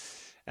 But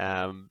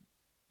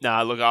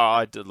no, look,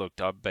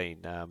 I've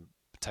been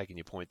taking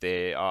your point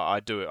there.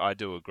 I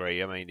do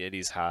agree. I mean, it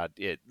is hard.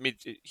 Yeah,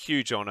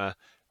 huge honour.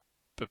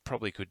 But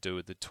probably could do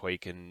with the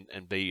tweak and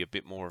be a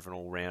bit more of an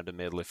all-rounder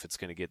medal if it's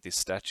going to get this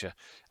stature.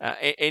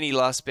 Any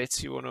last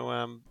bets you want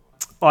to...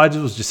 I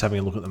was just having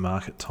a look at the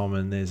market, Tom,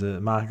 and there's a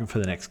market for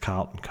the next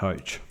Carlton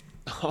coach.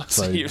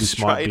 So you've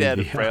straight out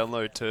of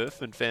Brownlow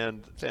turf and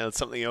found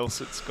something else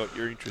that's got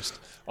your interest.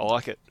 I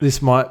like it.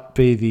 This might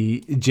be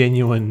the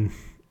genuine,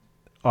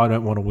 I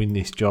don't want to win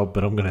this job,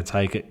 but I'm going to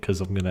take it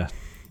because I'm going to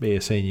be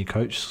a senior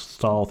coach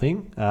style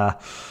thing.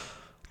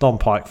 Don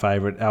Pike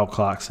favourite, Al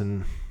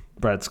Clarkson,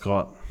 Brad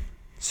Scott,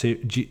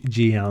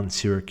 Gian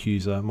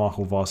Syracusa,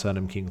 Michael Voss,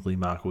 Adam Kingsley,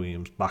 Mark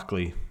Williams,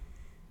 Buckley,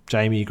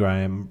 Jamie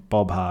Graham,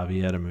 Bob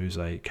Harvey, Adam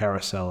Uze,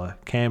 Carosella,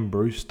 Cam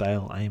Bruce,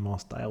 Dale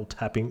Amos, Dale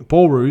Tapping.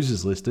 Paul Roos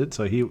is listed,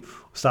 so he's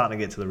starting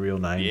to get to the real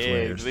names. Yeah,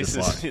 where it's this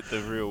just is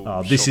the real.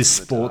 Oh, this is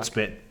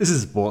Sportsbet. This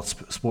is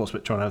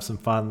Sportsbet trying to have some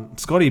fun.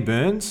 Scotty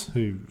Burns,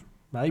 who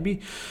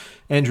maybe.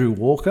 Andrew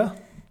Walker.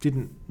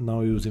 Didn't know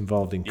he was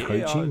involved in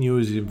coaching. Knew he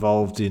was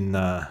involved in,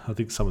 I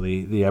think, some of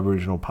the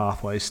Aboriginal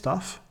pathway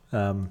stuff.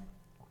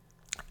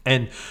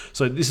 And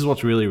so this is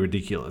what's really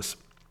ridiculous.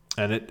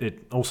 And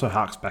it also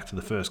harks back to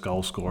the first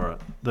goal scorer.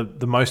 The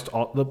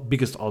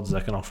biggest odds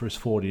they can offer is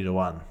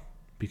 40-1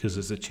 because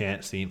there's a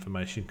chance the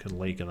information can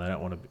leak and they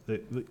don't want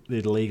to.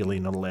 They're legally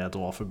not allowed to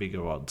offer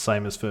bigger odds.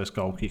 Same as first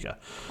goal kicker.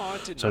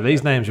 So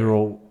these names are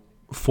all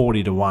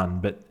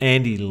 40-1, but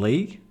Andy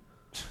Lee,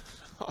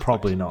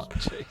 probably not.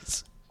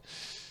 Jeez.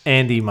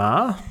 Andy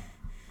Marr,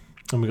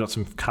 and we've got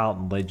some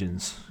Carlton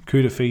legends: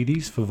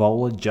 Koutafidis,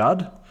 Favola,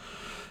 Judd,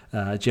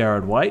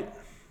 Jared Waite.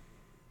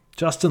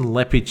 Justin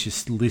Lepich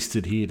is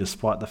listed here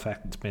despite the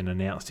fact it's been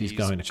announced he's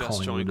going to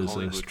Collingwood as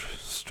a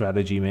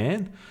strategy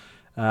man.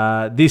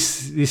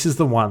 This is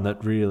the one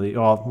that really...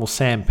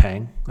 Sam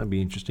Pang, that'd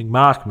be interesting.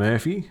 Mark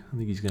Murphy, I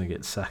think he's going to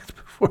get sacked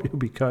before he'll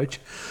be coach.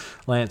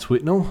 Lance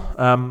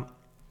Whitnell.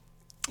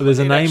 There's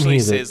a name here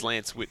that... says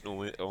Lance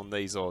Whitnell on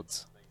these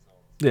odds.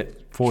 Yeah,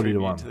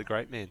 40-1. To the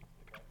great man.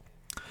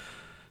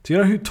 Do you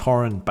know who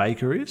Torrin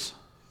Baker is?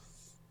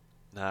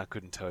 No, I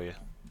couldn't tell you.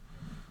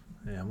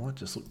 Yeah, I might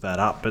just look that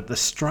up. But the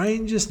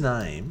strangest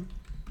name,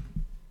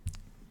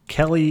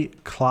 Kelly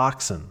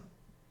Clarkson.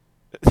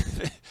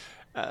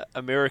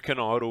 American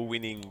Idol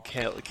winning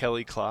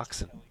Kelly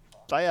Clarkson.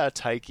 They are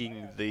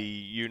taking the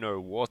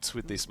you-know-whats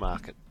with this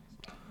market.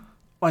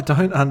 I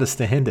don't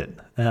understand it.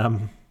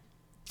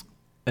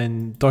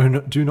 And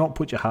do not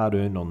put your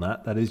hard-earned on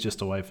that. That is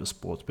just a way for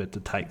Sportsbet to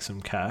take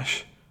some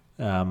cash.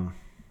 There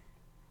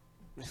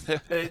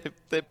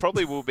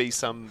probably will be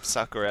some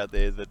sucker out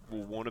there that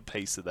will want a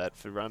piece of that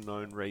for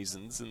unknown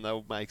reasons, and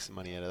they'll make some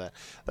money out of that.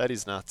 That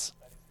is nuts.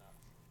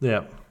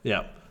 Yeah.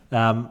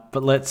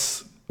 But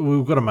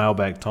we've got a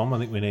mailbag, Tom. I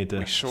think we need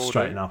to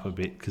straighten up a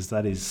bit because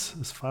that is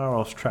as far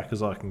off track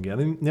as I can get.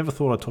 I never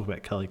thought I'd talk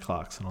about Kelly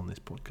Clarkson on this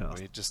podcast.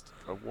 We're just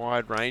a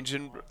wide range.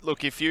 And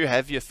look, if you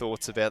have your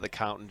thoughts about the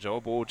Carlton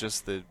job or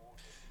just the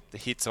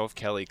hits of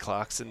Kelly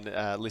Clarkson,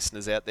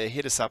 listeners out there,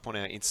 hit us up on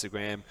our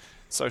Instagram,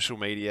 social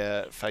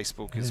media,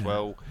 Facebook as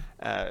well.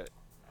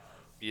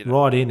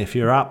 Right in. If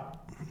you're up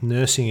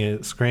nursing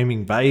a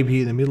screaming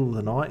baby in the middle of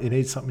the night, you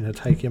need something to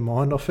take your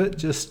mind off it,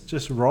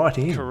 just write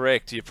in.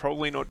 Correct. You're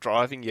probably not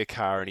driving your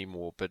car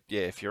anymore, but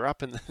yeah, if you're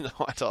up in the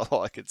night, I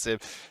like it,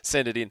 Seb,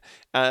 send it in.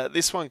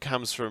 This one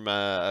comes from,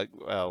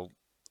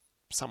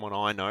 someone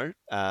I know.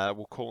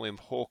 We'll call him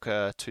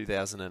Hawker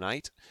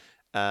 2008.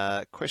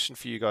 Question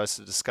for you guys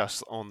to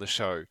discuss on the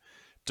show.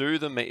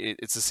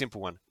 It's a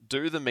simple one.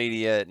 Do the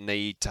media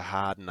need to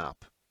harden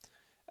up?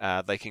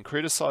 They can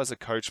criticise a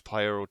coach,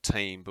 player or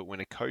team, but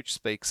when a coach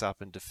speaks up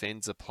and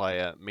defends a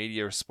player,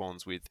 media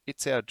responds with,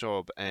 "It's our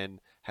job," and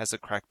has a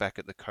crack back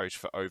at the coach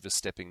for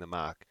overstepping the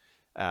mark.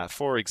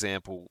 For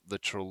example, the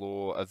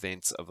Treloar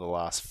events of the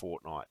last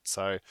fortnight.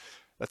 So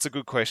that's a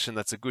good question.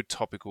 That's a good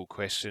topical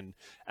question.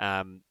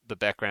 The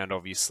background,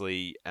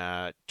 obviously,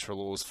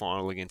 Treloar's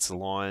final against the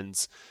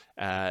Lions,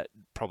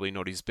 probably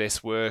not his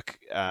best work.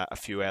 A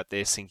few out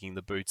there sinking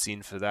the boots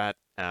in for that,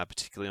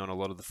 particularly on a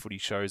lot of the footy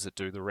shows that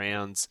do the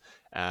rounds.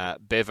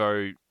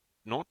 Bevo,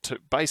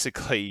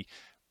 basically,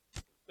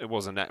 it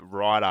wasn't that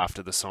right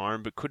after the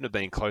siren, but couldn't have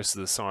been close to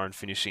the siren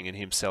finishing and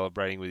him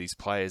celebrating with his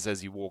players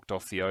as he walked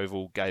off the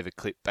oval, gave a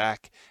clip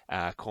back,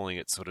 calling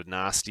it sort of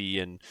nasty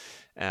and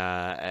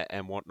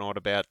whatnot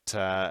about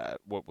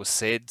what was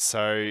said.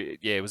 So,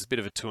 yeah, it was a bit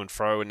of a to and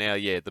fro, and now,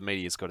 the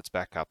media's got its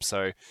back up.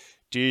 So,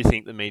 do you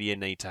think the media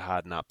need to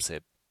harden up,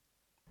 Seb?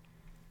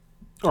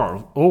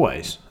 Oh,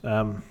 always.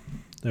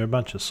 They're a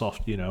bunch of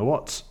soft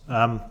you-know-whats.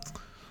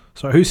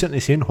 So who sent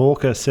this in?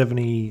 Hawker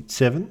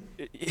 77?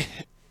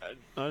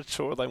 I'm not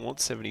sure they want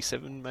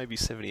 77, maybe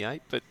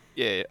 78, but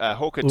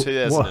Hawker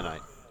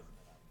 2008.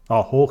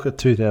 Oh, Hawker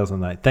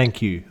 2008.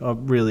 Thank you. I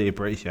really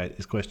appreciate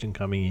this question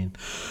coming in.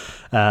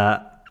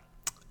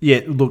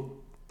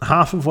 Look,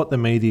 half of what the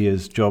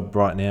media's job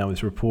right now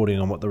is reporting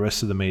on what the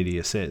rest of the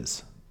media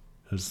says.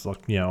 Because,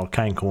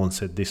 Kane Corn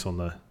said this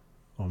on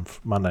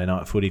Monday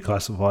Night Footy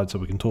Classified, so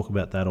we can talk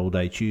about that all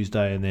day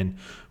Tuesday, and then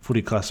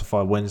Footy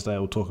Classified Wednesday,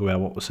 we'll talk about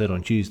what was said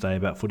on Tuesday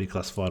about Footy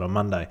Classified on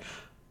Monday.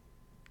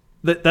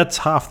 That's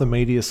half the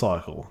media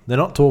cycle. They're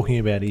not talking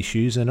about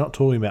issues, they're not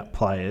talking about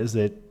players,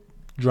 they're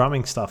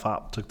drumming stuff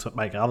up to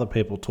make other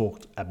people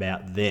talk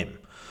about them.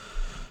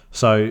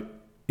 So,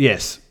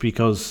 yes,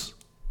 because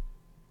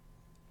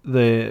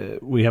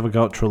we have a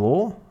go at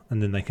Treloar,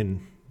 and then they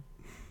can...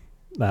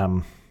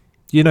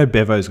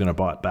 Bevo's going to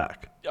bite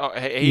back. Oh,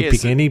 you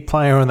pick any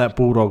player on that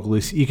Bulldog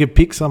list. You could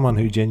pick someone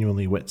who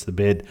genuinely wets the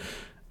bed,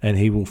 and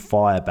he will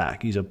fire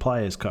back. He's a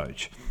player's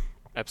coach.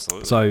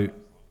 Absolutely. So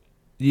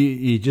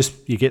you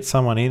get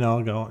someone in.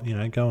 I'll go and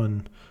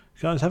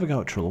have a go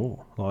at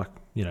Treloar.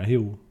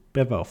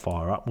 Bevo will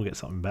fire up. We'll get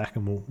something back,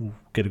 and we'll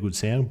get a good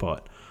sound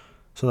bite.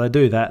 So they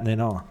do that, and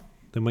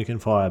then we can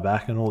fire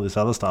back and all this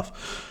other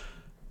stuff.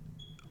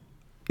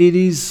 It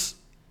is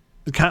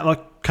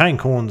like Kane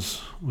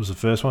Corns was the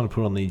first one to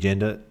put on the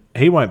agenda.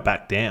 He won't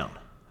back down.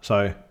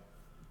 So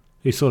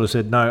he sort of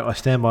said, no, I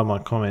stand by my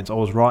comments. I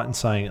was right in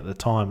saying at the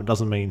time it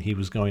doesn't mean he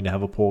was going to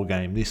have a poor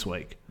game this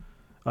week.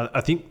 I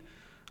think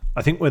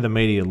where the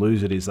media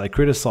lose it is they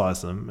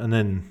criticise them, and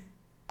then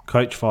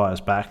coach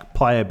fires back,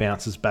 player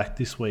bounces back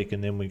this week,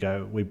 and then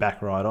we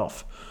back right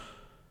off.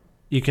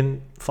 You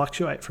can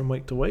fluctuate from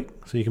week to week.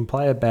 So you can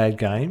play a bad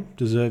game,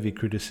 deserve your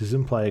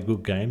criticism, play a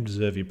good game,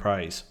 deserve your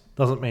praise.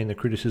 Doesn't mean the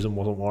criticism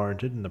wasn't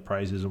warranted and the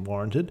praise isn't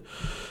warranted.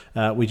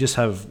 We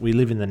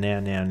live in the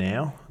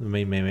now,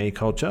 the me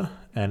culture,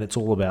 and it's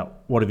all about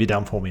what have you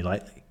done for me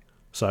lately.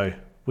 So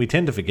we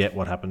tend to forget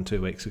what happened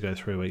 2 weeks ago,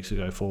 3 weeks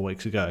ago, 4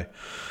 weeks ago.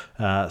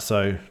 I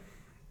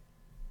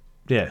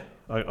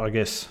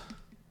guess,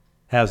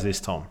 how's this,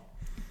 Tom?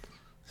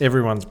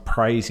 Everyone's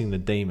praising the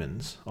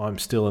Demons. I'm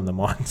still in the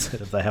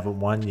mindset of they haven't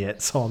won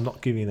yet, so I'm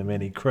not giving them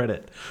any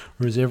credit,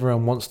 whereas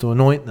everyone wants to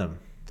anoint them.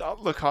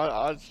 Look,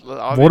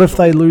 what if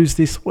they lose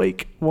this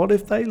week?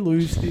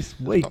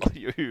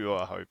 You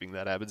are hoping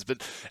that happens,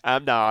 but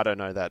no, I don't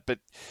know that. But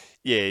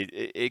yeah,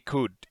 it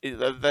could.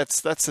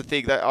 That's the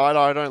thing that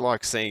I don't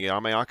like seeing it. I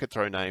mean, I could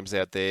throw names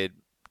out there: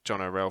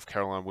 John O'Ralph,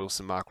 Caroline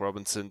Wilson, Mark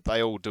Robinson.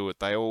 They all do it.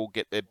 They all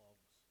get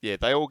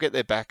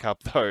their back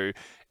up though.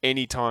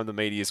 Anytime the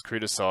media is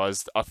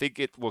criticised, I think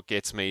what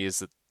gets me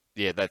is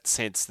that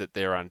sense that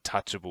they're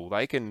untouchable.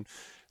 They can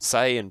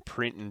say and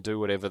print and do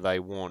whatever they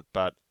want,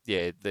 but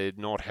they're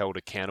not held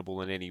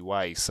accountable in any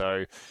way.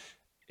 So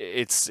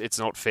it's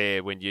not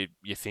fair when you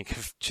think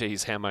of,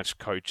 geez, how much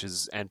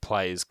coaches and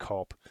players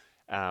cop,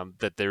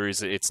 that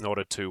it's not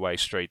a two-way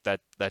street.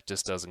 That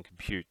just doesn't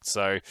compute.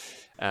 So,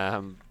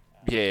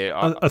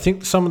 I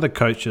think some of the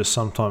coaches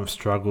sometimes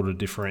struggle to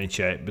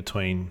differentiate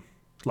between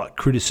like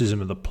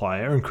criticism of the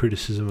player and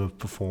criticism of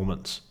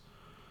performance.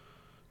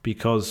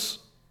 because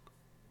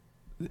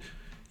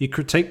you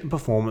critique the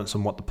performance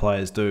and what the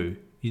players do.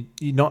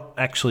 You're not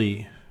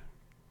actually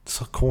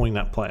calling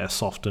that player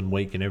soft and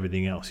weak and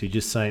everything else. You're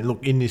just saying,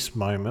 look, in this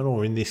moment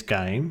or in this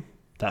game,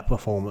 that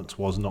performance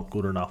was not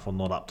good enough or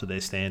not up to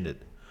their standard.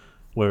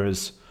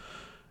 Whereas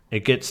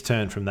it gets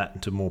turned from that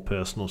into more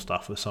personal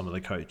stuff with some of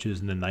the coaches,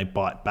 and then they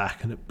bite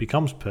back and it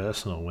becomes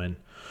personal, when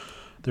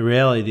the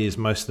reality is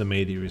most of the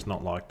media is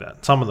not like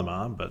that. Some of them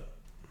are, but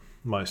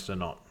most are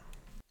not.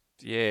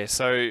 Yeah,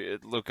 so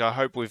look, I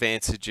hope we've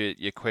answered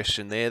your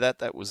question there.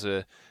 That was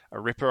a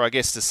ripper. I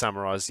guess to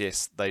summarise,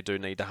 yes, they do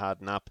need to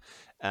harden up.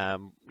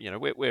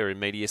 We're in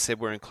media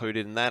said we're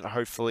included in that.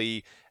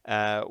 Hopefully,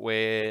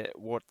 we're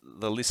what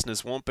the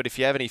listeners want. But if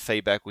you have any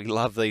feedback, we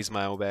love these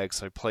mailbags,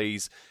 so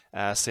please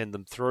send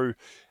them through.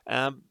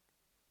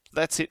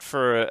 That's it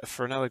for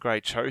another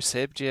great show,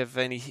 Seb. Do you have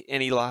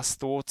any last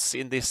thoughts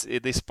in this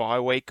bye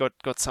week?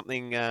 Got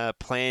something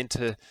planned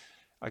to,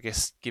 I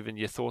guess, given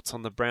your thoughts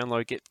on the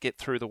Brownlow, get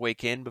through the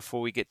weekend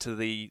before we get to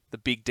the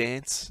big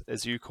dance,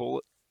 as you call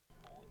it?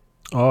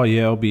 Oh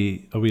yeah, I'll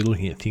be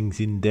looking at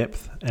things in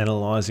depth,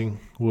 analysing,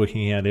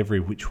 working out every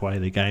which way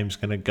the game's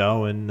going to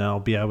go, and I'll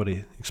be able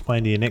to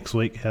explain to you next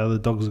week how the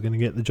Dogs are going to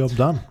get the job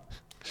done.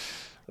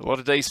 A lot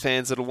of D's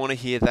fans that'll want to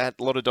hear that.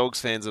 A lot of Dogs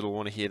fans that'll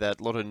want to hear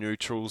that. A lot of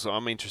neutrals.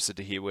 I'm interested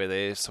to hear where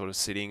they're sort of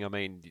sitting. I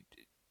mean,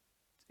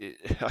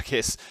 I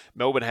guess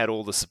Melbourne had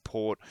all the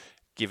support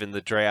given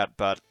the drought,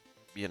 but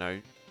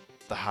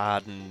the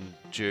hardened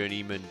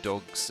journeyman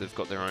Dogs have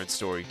got their own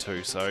story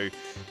too. So,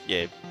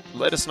 yeah,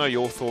 let us know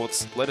your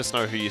thoughts. Let us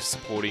know who you're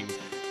supporting.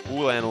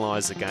 We'll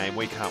analyse the game.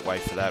 We can't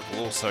wait for that.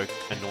 We'll also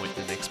anoint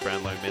the next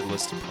Brownlow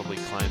medalist and probably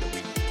claim that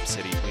we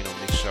said he'd win on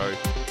this show.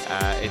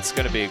 It's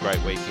going to be a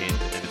great weekend,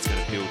 and it's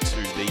going to build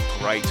to the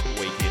great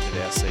weekend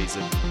of our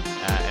season.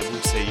 And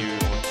we'll see you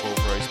on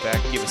 12 Rows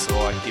Back. Give us a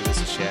like, give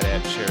us a shout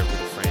out, share it with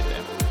a friend,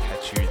 and we'll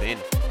catch you then.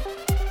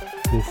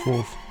 Full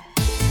forth.